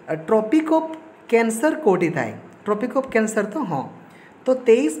ट्रॉपिक ऑफ कैंसर कोठी थाए ट्रॉपिक ऑफ कैंसर तो हाँ तो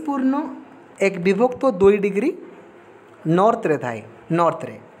 23.1 विभक्त 2 डिग्री नॉर्थ रे थाए नॉर्थ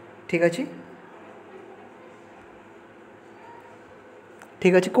रे ठीक अच्छे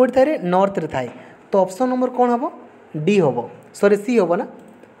ठीक अच्छे कौट थाए नॉर्थ रे थाए तो ऑप्शन नंबर कौन हम डी हम सॉरी सी हम ना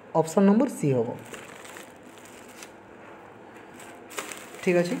ऑप्शन नंबर सी हम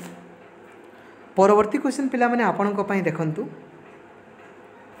ठीक अच्छे परवर्ती क्वेश्चन पिला माने आपणको पई देखंतु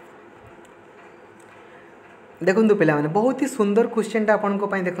देखंतु पिला माने बहुत ही सुंदर क्वेश्चन टा आपणको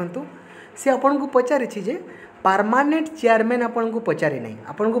पई देखंतु से आपणको पचारिछि जे परमानेंट चेयरमैन आपणको पचारि नै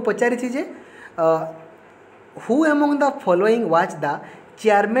आपणको पचारिछि जे who among the following was the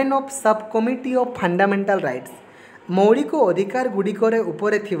chairman of सब कमिटी ऑफ फंडामेंटल राइट्स मौलिक अधिकार गुड़िकर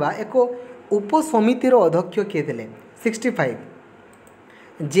उपरे थिबा एक उपसमितिर अध्यक्ष किए थे 65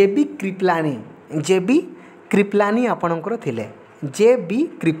 जेबी कृपलानी आपणकर थिले जेबी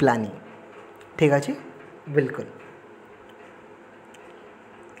कृपलानी ठीक अच्छे बिल्कुल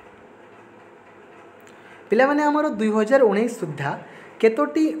पिला माने आमर 2019 सुधा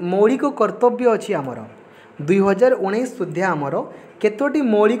केतोटी मौलिक कर्तव्य अच्छी आमर 2019 सुधा आमर केतोटी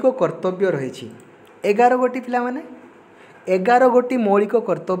मौलिक कर्तव्य रही 11 गोटी पिला माने 11 गोटी मौलिक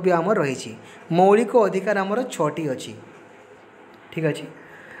कर्तव्य आमर रही मौलिक अधिकार आमर 6टी अच्छी ठीक अच्छे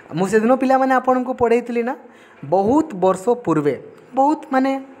मुझे दिन पिला माने आपन को पढ़ाई ना बहुत वर्ष पूर्वे बहुत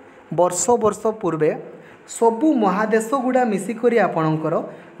माने वर्ष पूर्वे सबू महादेश गुड़ा मिसिक आपणकर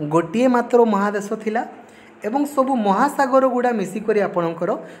गोटे मात्र महादेश थिला एवं सबू महासागर गुड़ा मिसिक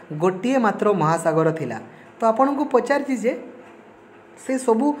आपणकर गोटे मात्र महासागर थिला तो आपन को पचारछि जे से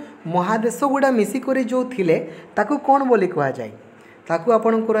सबू महादेश गुड़ा मिसिक जो थिले ताकू कौन बोली कह जाए ताकू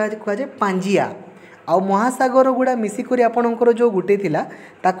आपन कह जाए पांजिया आ महासागर गुड़ा मिसिक आपणकर जो गुटे थिला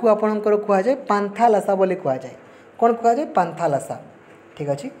ताकू आपणकर कह जाए पांथालासा बोली कह जाए कौन कह जाए पांथालासा ठीक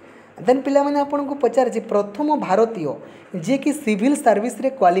अच्छे देन पिला माने आपन को पचार प्रथम भारतीय जे कि सिविल सर्विस रे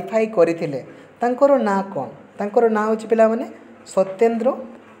क्वालिफाई करथिले तांकर ना कोन तांकर ना होछि पिला माने सत्येंद्र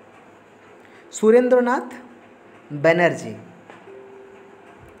सुरेंद्रनाथ बनर्जी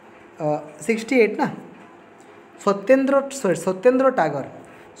 68 ना Satyendra टागर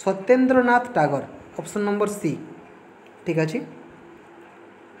Satyendranath टागर option number C ठीक अच्छे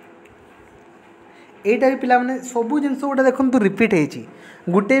यहीटा भी पिला माने सबू जिनस गोटे देखो रिपीट होती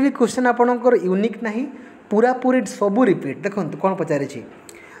गोटे भी क्वेश्चन आपणकर यूनिक ना पूरा पूरी सबू रिपीट देखो कौन पचारि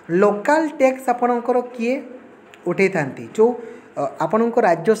लोकल टैक्स आपणकर किए उठे था जो आपण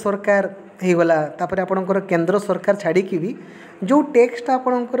राज्य सरकार हो गला तापर आपणकर केंद्र सरकार छाड़ी भी जो टैक्सटा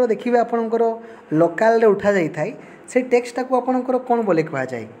आपणकर देखिए आपणकर लोकल उठा जाई थाई से टैक्सटा को आपणकर कौन बोले कह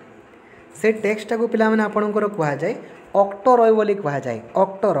जाए से टैक्सटा को पिला माने आपणकर कह जाए ऑक्टोरॉय बोली कह जाए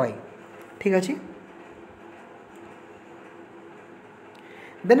ऑक्टोरॉय ठीक अच्छे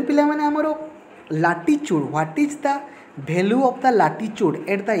देन पिला माने हमरो latitude what is the value of the latitude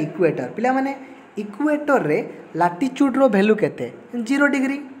at the equator पिला माने इक्वेटर रे लाटीट्यूड रो वैल्यू केते 0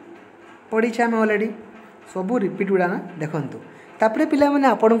 डिग्री पढ़ी आम ऑलरेडी सबू रिपीट गुड़ा ना देखंतु तापरे पिला माने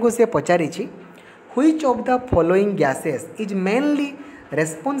आपन को से पचारि which of the following gases is mainly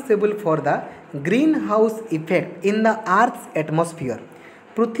responsible for the green house effect in the आर्थ्स atmosphere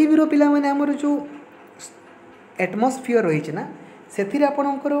पृथ्वी रो पिला माने हमर जो एटमॉस्फेयर रही ना से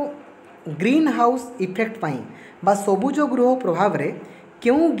आपणकर ग्रीन हाउस इफेक्ट पाई बा सबुज गृह प्रभाव रे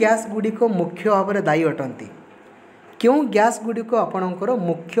क्यों गैस गुड़िक मुख्य भाव में दायी अटंती क्यों गैस गुड़िक आपणकर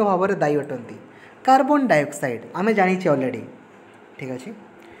मुख्य भाव में दायी अटंती कार्बन डाइऑक्साइड आमे जानी ऑलरेडी ठीक अच्छे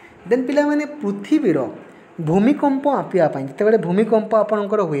देन पिला माने पृथ्वीर भूमिकंप मापियापाई जिते भूमिकंप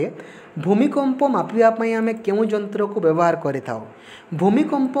आपणकर हुए भूमिकंप मापियापाई आमे क्यों यंत्र को व्यवहार करिथाओ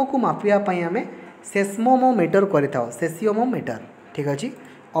भूमिकंप को मापियापाई आमे सेस्मोमीटर करिथाओ सेसियोमीटर ठीक अच्छे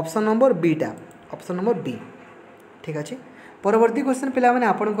option number beta option number B ठीक अच्छे परवर्ती क्वेश्चन पिला माने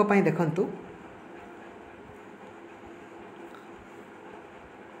आपन को पई देखंतु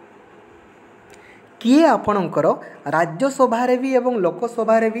किए आपणकर राज्यसभा रे भी एवं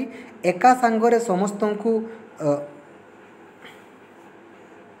लोकसभा रे भी एका सांगरे समस्त को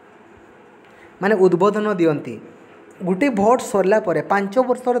माने उद्बोधन दियंती गोटे भोट सरला परे 5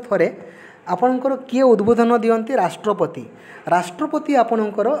 वर्ष थरे आपणकर किए उद्बोधन दियंती राष्ट्रपति राष्ट्रपति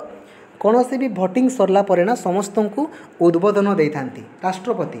आपणकर कौन से भी भोटिंग सरला परे ना समस्त को उद्बोधन दे था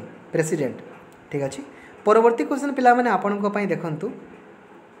राष्ट्रपति प्रेसिडेंट ठीक अच्छे परवर्ती क्वेश्चन पिला माने आपन को पई देखंतु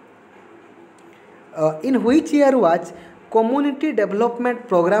in which year was community development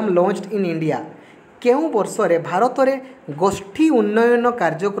programme launched in India केउ वर्ष रे भारत रे गोष्ठी उन्नयन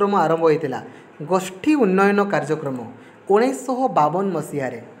कार्यक्रम आरंभ होइतिला गोष्ठी उन्नयन कार्यक्रम 1952 मसीह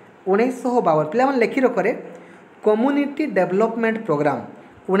 1952 पिला माने लेखि रखरे कम्युनिटी डेवलपमेंट प्रोग्राम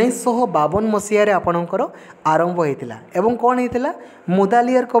 1952 मसीह आपणकर आरंभ होता एवं कौन होता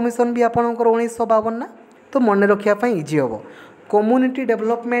मुदालियर कमिशन भी आपणकर 1952 ना तो मन रखापी इजी हम कम्युनिटी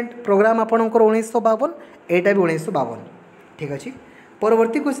डेवलपमेंट प्रोग्राम आपणकर 1952 एटा भी 1952 ठीक अच्छे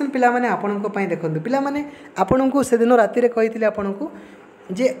परवर्ती क्वेश्चन पिला माने आपणको पई देखंतु पिला माने आपणको से दिन राति रे कहिथिले आपणको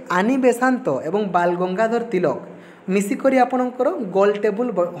जे आनी बेसांत एवं बाल गंगाधर तिलक मिसिकरी आपणकर गोल टेबल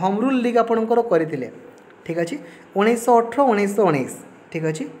होम रूल लीग आपणकर करथिले ठीक अच्छे 1918 1919 ठीक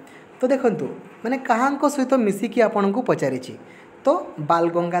अच्छे तो देखंतु माने कहांको सहित मिसिकी आपन को पचारि तो बाल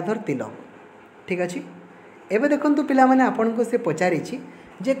गंगाधर तिलक ठीक अच्छे एबे देखंतु पिला माने आपन को से पचारि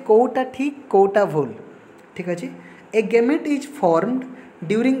जे कोटा ठीक कोटा भूल ठीक अच्छे ए gamete is formed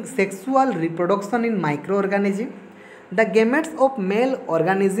during sexual reproduction in micro organism the gametes of male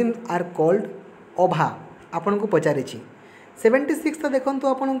organism are called ओभा आपन को पचारि 76 तो देखंतु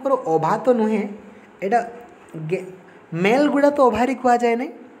आपनकर ओभा तो नुहे एटा मेल गुड़ा तो ओभारी कह जाए ना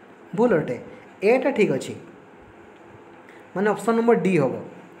भूल अटे एटा ठीक अच्छे माने ऑप्शन नंबर डी हम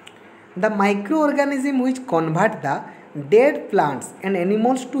the micro organism which convert the dead plants and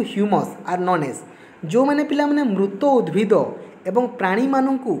animals to humus are known as जो मैंने पिला माने मृत उद्भिद एवं प्राणी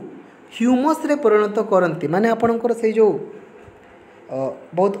मानू ह्यूमस रे परिणत करती माने आपणकर से जो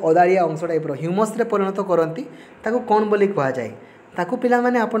बहुत अदाड़िया अंश टाइप ह्यूमस रे परिणत करती ताको कौन बोली कह जाए ताको पिला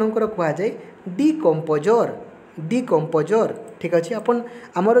माने आपणकर कह जाए डिकम्पोजर डिकम्पोजर ठीक अच्छे अपन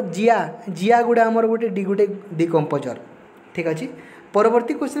आमर जिया जिया गुड़ा आमर गोटे डिकम्पोजर ठीक अच्छे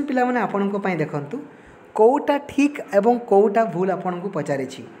परवर्ती क्वेश्चन पिला माने आपन को पई देखंतु कोटा ठीक एवं कोटा भूल आपन को पचारि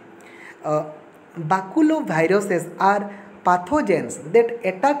बाकुलो viruses are pathogens that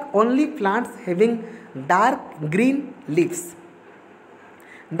attack only plants having dark green leaves.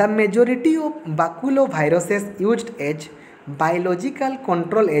 The majority of baculoviruses used as biological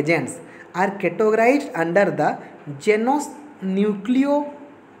control agents are categorized under the genus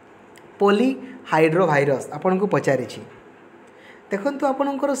पॉलीहाइड्रोवायरस आपन को पचारि देखो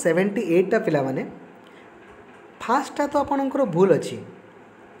आपणकर 78टा पिला माने फास्टा तो आपणकर भूल अच्छी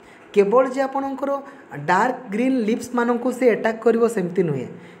केवल जे आपणकर डार्क ग्रीन लिप्स मानक से अटैक करिवो सेमती नुहे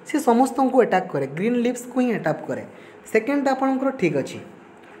से समस्त को अटैक करे ग्रीन लिप्स को ही अटैक करे सेकेंड आपणकर ठीक अच्छी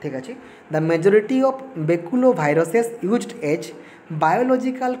the majority of बेकुलो viruses used as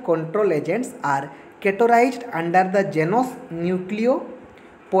biological control agents are categorised under the genus nucleo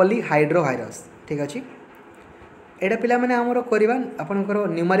पॉलीहाइड्रोवायरस ठीक अच्छे एटा पिला माने हमरो करबा आपनकर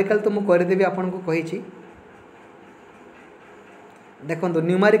न्यूमेरिकल तो मु कर देबी आपन को कहिछि देखो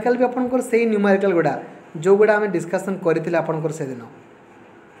न्यूमेरिकल भी आपनकर सेही न्यूमेरिकल गुडा जो गुडा हमें डिस्कशन करथिले आपनकर से दिन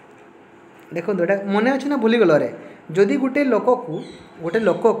देखो एटा मने अछि ना भूली गलो रे जदि गोटे लोक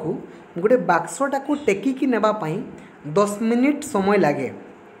को गोटे बाक्सटा को टेकिकी नेबा पई 10 मिनिट समय लागे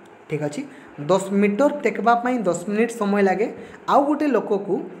ठीक अच्छे 10 मीटर टेकबा पई 10 मिनिट समय लागे आउ गोटे लोक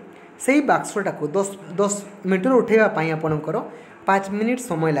को सही बाक्सटा को 10 मीटर उठेबा पई आपनकर 5 मिनिट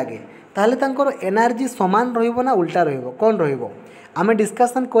समय लागे ताहले तांकर एनर्जी समान रहिबो ना उल्टा रहिबो कोन रहिबो आमे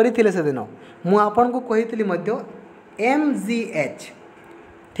डिस्कशन करिथिले से दिन मु आपन को कहिथिली मध्य mgh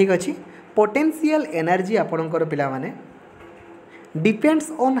ठीक अच्छे पोटेंशियल एनर्जी आपनकर पिला माने depends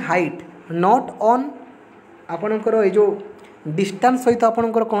on height not on आपनकर ए जो डिस्टेंस सहित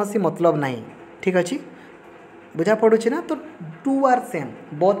आपनकर कोनसी मतलब नहीं ठीक अच्छे बुझा पड़ुछि ना तो to are same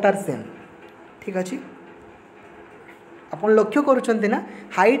both are same ठीक अच्छे आपन लक्ष्य करूछंती ना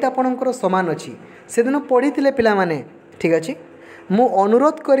हाइट आपनकर समान अच्छी से दिन पढ़ी पिला माने ठीक अच्छे मु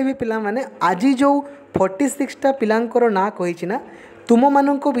अनुरोध करी पिला माने आज जो 46टा पिलांकर ना कही ना तुम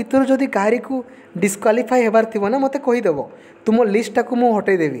मानक भितर जदि कहारी को डिस्क्वालिफाई हेबार थिबो ना मते कहीदेव तुम लिस्टा को मु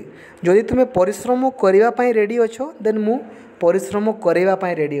हटई देवी जदि तुम्हें परिश्रम करने रेडी अच्छो देन मु परिश्रम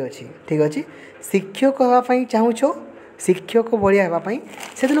करने रेडी अच्छी ठीक अच्छे शिक्षक हाँपाई चाहूछ शिक्षक भाया हाँपाई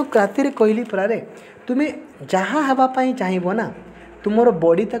से दिन राति कहली प्रारे तुम्हें जहाँ हाँपाई चाहब ना तुम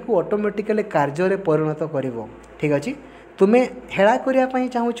बॉडी ताकू ऑटोमेटिकली कार्य परिणत कर ठीक अच्छे तुम्हें हेड़ा करने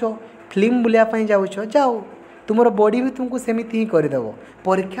चाहूछ फिल्म बुलायापाई जाऊछ जाओ तुम बॉडी भी तुमको सेमती ही करदेव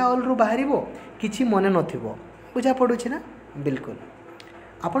परीक्षा हॉल रु बाहर किसी मन न बुझा पड़ुछि ना बिल्कुल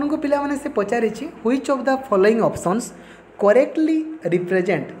आपण को पिला माने से पचारि which of the following options correctly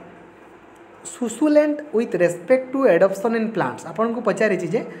represent सुसुलेंट with respect to adoption in plants आपण को पचारि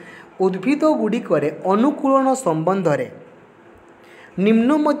जे उद्भिद गुड़िकर अनुकूलन संबंध रे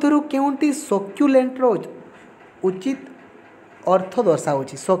निम्न मध्यरु केउंटी सक्युलेंट रो उचित अर्थ दर्शाऊँ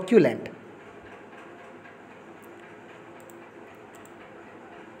सक्युलेंट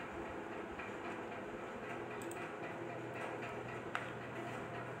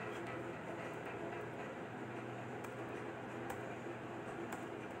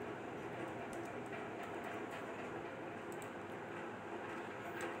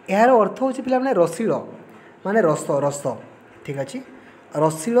यार अर्थ हूँ पिला माने रसील माने रस रस ठीक अच्छे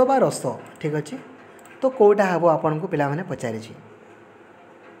रसील बा रस ठीक अच्छे तो कौटा हम आपन को पिला माने पचारि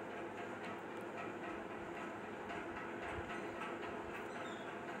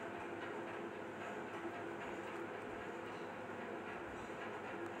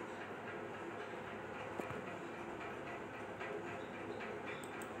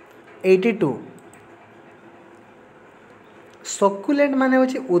 82 सक्युलेंट माने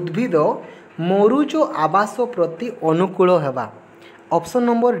होची उद्भिद मरुज आवास प्रति अनुकूल हेबा ऑप्शन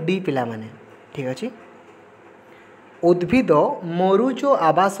नंबर डी पिला माने ठीक अछि उद्भिद मरुज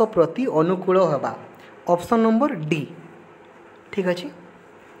आवास प्रति अनुकूल हेबा ऑप्शन नंबर डी ठीक अछि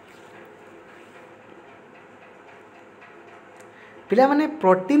पिला माने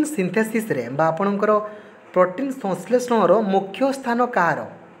प्रोटीन सिंथेसिस रे बा आपनकर प्रोटीन संश्लेषण रो मुख्य स्थान कार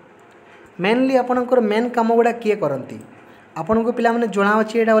मेनली आपनकर मेन काम गुड़ा किए करती आपन को पिला माने जणा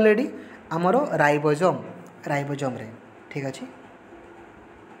अछि एटा ऑलरेडी हमरो राइबोसोम रे ठीक अछि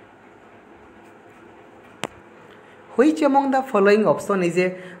which among the following option is a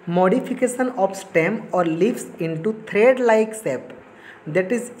modification of stem और leaves into thread like shape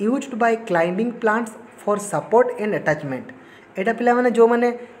that is used by climbing plants for support and attachment एटा पिला माने जो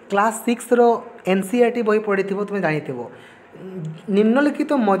माने क्लास 6 रो एनसीईआरटी बही पढ़ी थिबो तुमे जानि थिबो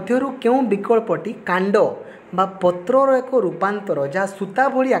निम्नलिखित मध्यरु क्यों विकल्पटी कांड बा पत्रर एक रूपांतर जहाँ सूता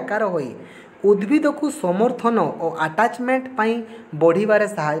भली आकार होई उद्भिद को समर्थन और अटैचमेंट पाई बढ़िबारे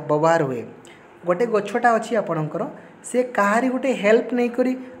व्यवहार हुए गोटे गछटा अच्छी आपणकर से कहारी गोटे हेल्प नहीं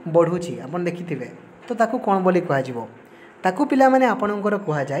करी बढ़ुची आपन देखिथिबे तो ताकू कौन बोली कह ताकू पिला माने आपणकर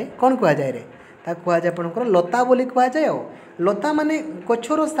कह जाए कौन कह जाए रे ताकू कह जाए आपणकर लता बोली कह जाए लता माने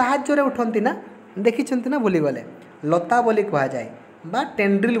गछर साहाय्य रे उठंती ना देखिछंती ना भूली गले लता बोली कह जाए बा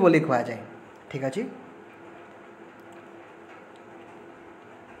टेंड्रिल बोली कह जाए ठीक अछि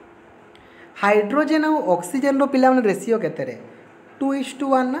हाइड्रोजेन और ऑक्सीजन रो पिला माने रेशियो केते रे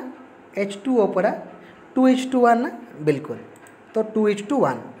 2:1 ना H2O परा 2:1 ना बिल्कुल तो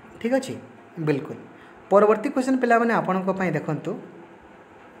 2:1 ठीक अच्छे बिल्कुल। परवर्ती क्वेश्चन पिला माने आपन को पई देखंतु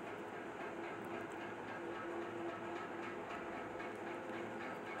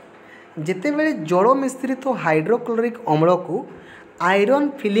जिते बेले जल मिश्रित हाइड्रोक्लोरिक अम्ल को आयरन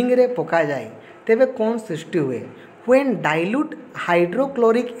फिलिंग रे पका जाए तेबे कौन सृष्टि हुए when dilute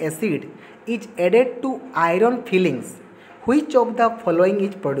hydrochloric acid is added to iron filings which of the following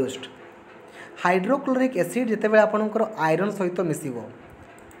is produced. Hydrochloric acid जिते बेले आपनकर आयरन सहित मिसिबो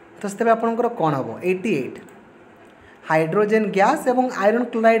तो से आपनकर कौन हम 88 हाइड्रोजेन गैस एवं आयरन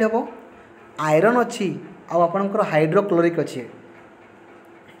क्लोराइड हम आयरन अच्छी आपनकर हाइड्रोक्लोरिक अच्छी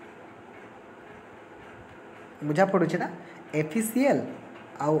बुझा पड़ुचे ना FeCl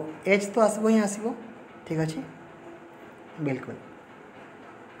आउ H तो आसबो ही आसबो ठीक अच्छे बिल्कुल।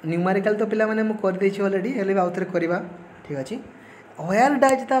 न्यूमेरिकल तो पिला माने मु कर देछि ऑलरेडी हेले आउ थरे करबा ठीक अच्छे। Where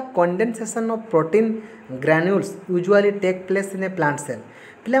does the condensation of protein ग्रैन्युल्स usually take place in A plant cell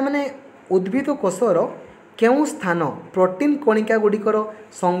पिला माने उद्भिद कोषर केउ स्थान प्रोटीन कणिका गुड़िकर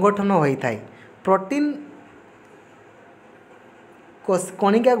संगठन होई थाए प्रोटीन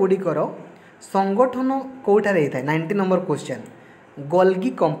कणिका गुड़िकर संगठन कौटा रही था 90 नंबर क्वेश्चन गोल्गी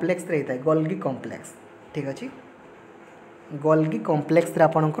कॉम्प्लेक्स रही था गोल्गी कॉम्प्लेक्स ठीक अच्छे गोल्गी कॉम्प्लेक्स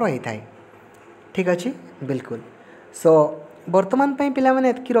आपणकर होता है ठीक अच्छे बिल्कुल। सो वर्तमान पे पिला माने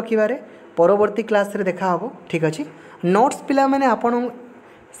एतकी रखिबारे परवर्ती क्लास रे देखा हबो ठीक अच्छे। नोट्स पिला माने आपण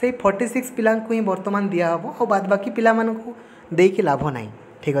से 46 पिला को ही वर्तमान दिया हबो और बाद बाकी पिला मानन को दे कि लाभ नाही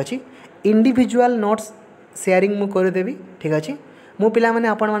ठीक अच्छे। इंडिविजुअल नोट्स शेयरिंग मु कर देबी ठीक अच्छे। मु पिला माने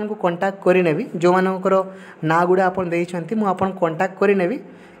आपण मान को कांटेक्ट करि नेबी जो मानकर ना गुडा आपण देई छंती मु आपण कांटेक्ट करि नेबी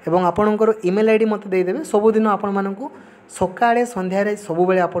एवं आपणकर ईमेल आईडी मते देई देबे सबुदिन आपण मान को सकाळे संध्यारे सबु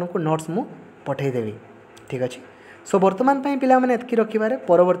बेले आपण को नोट्स मु पठेई देबी ठीक अच्छे। सो वर्तमान पे पिला माने एतकी रखिबारे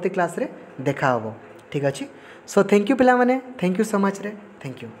परवर्ती क्लास रे देखा हबो ठीक अच्छे। सो थैंक यू पिला माने थैंक यू सो मच रे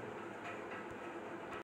थैंक यू।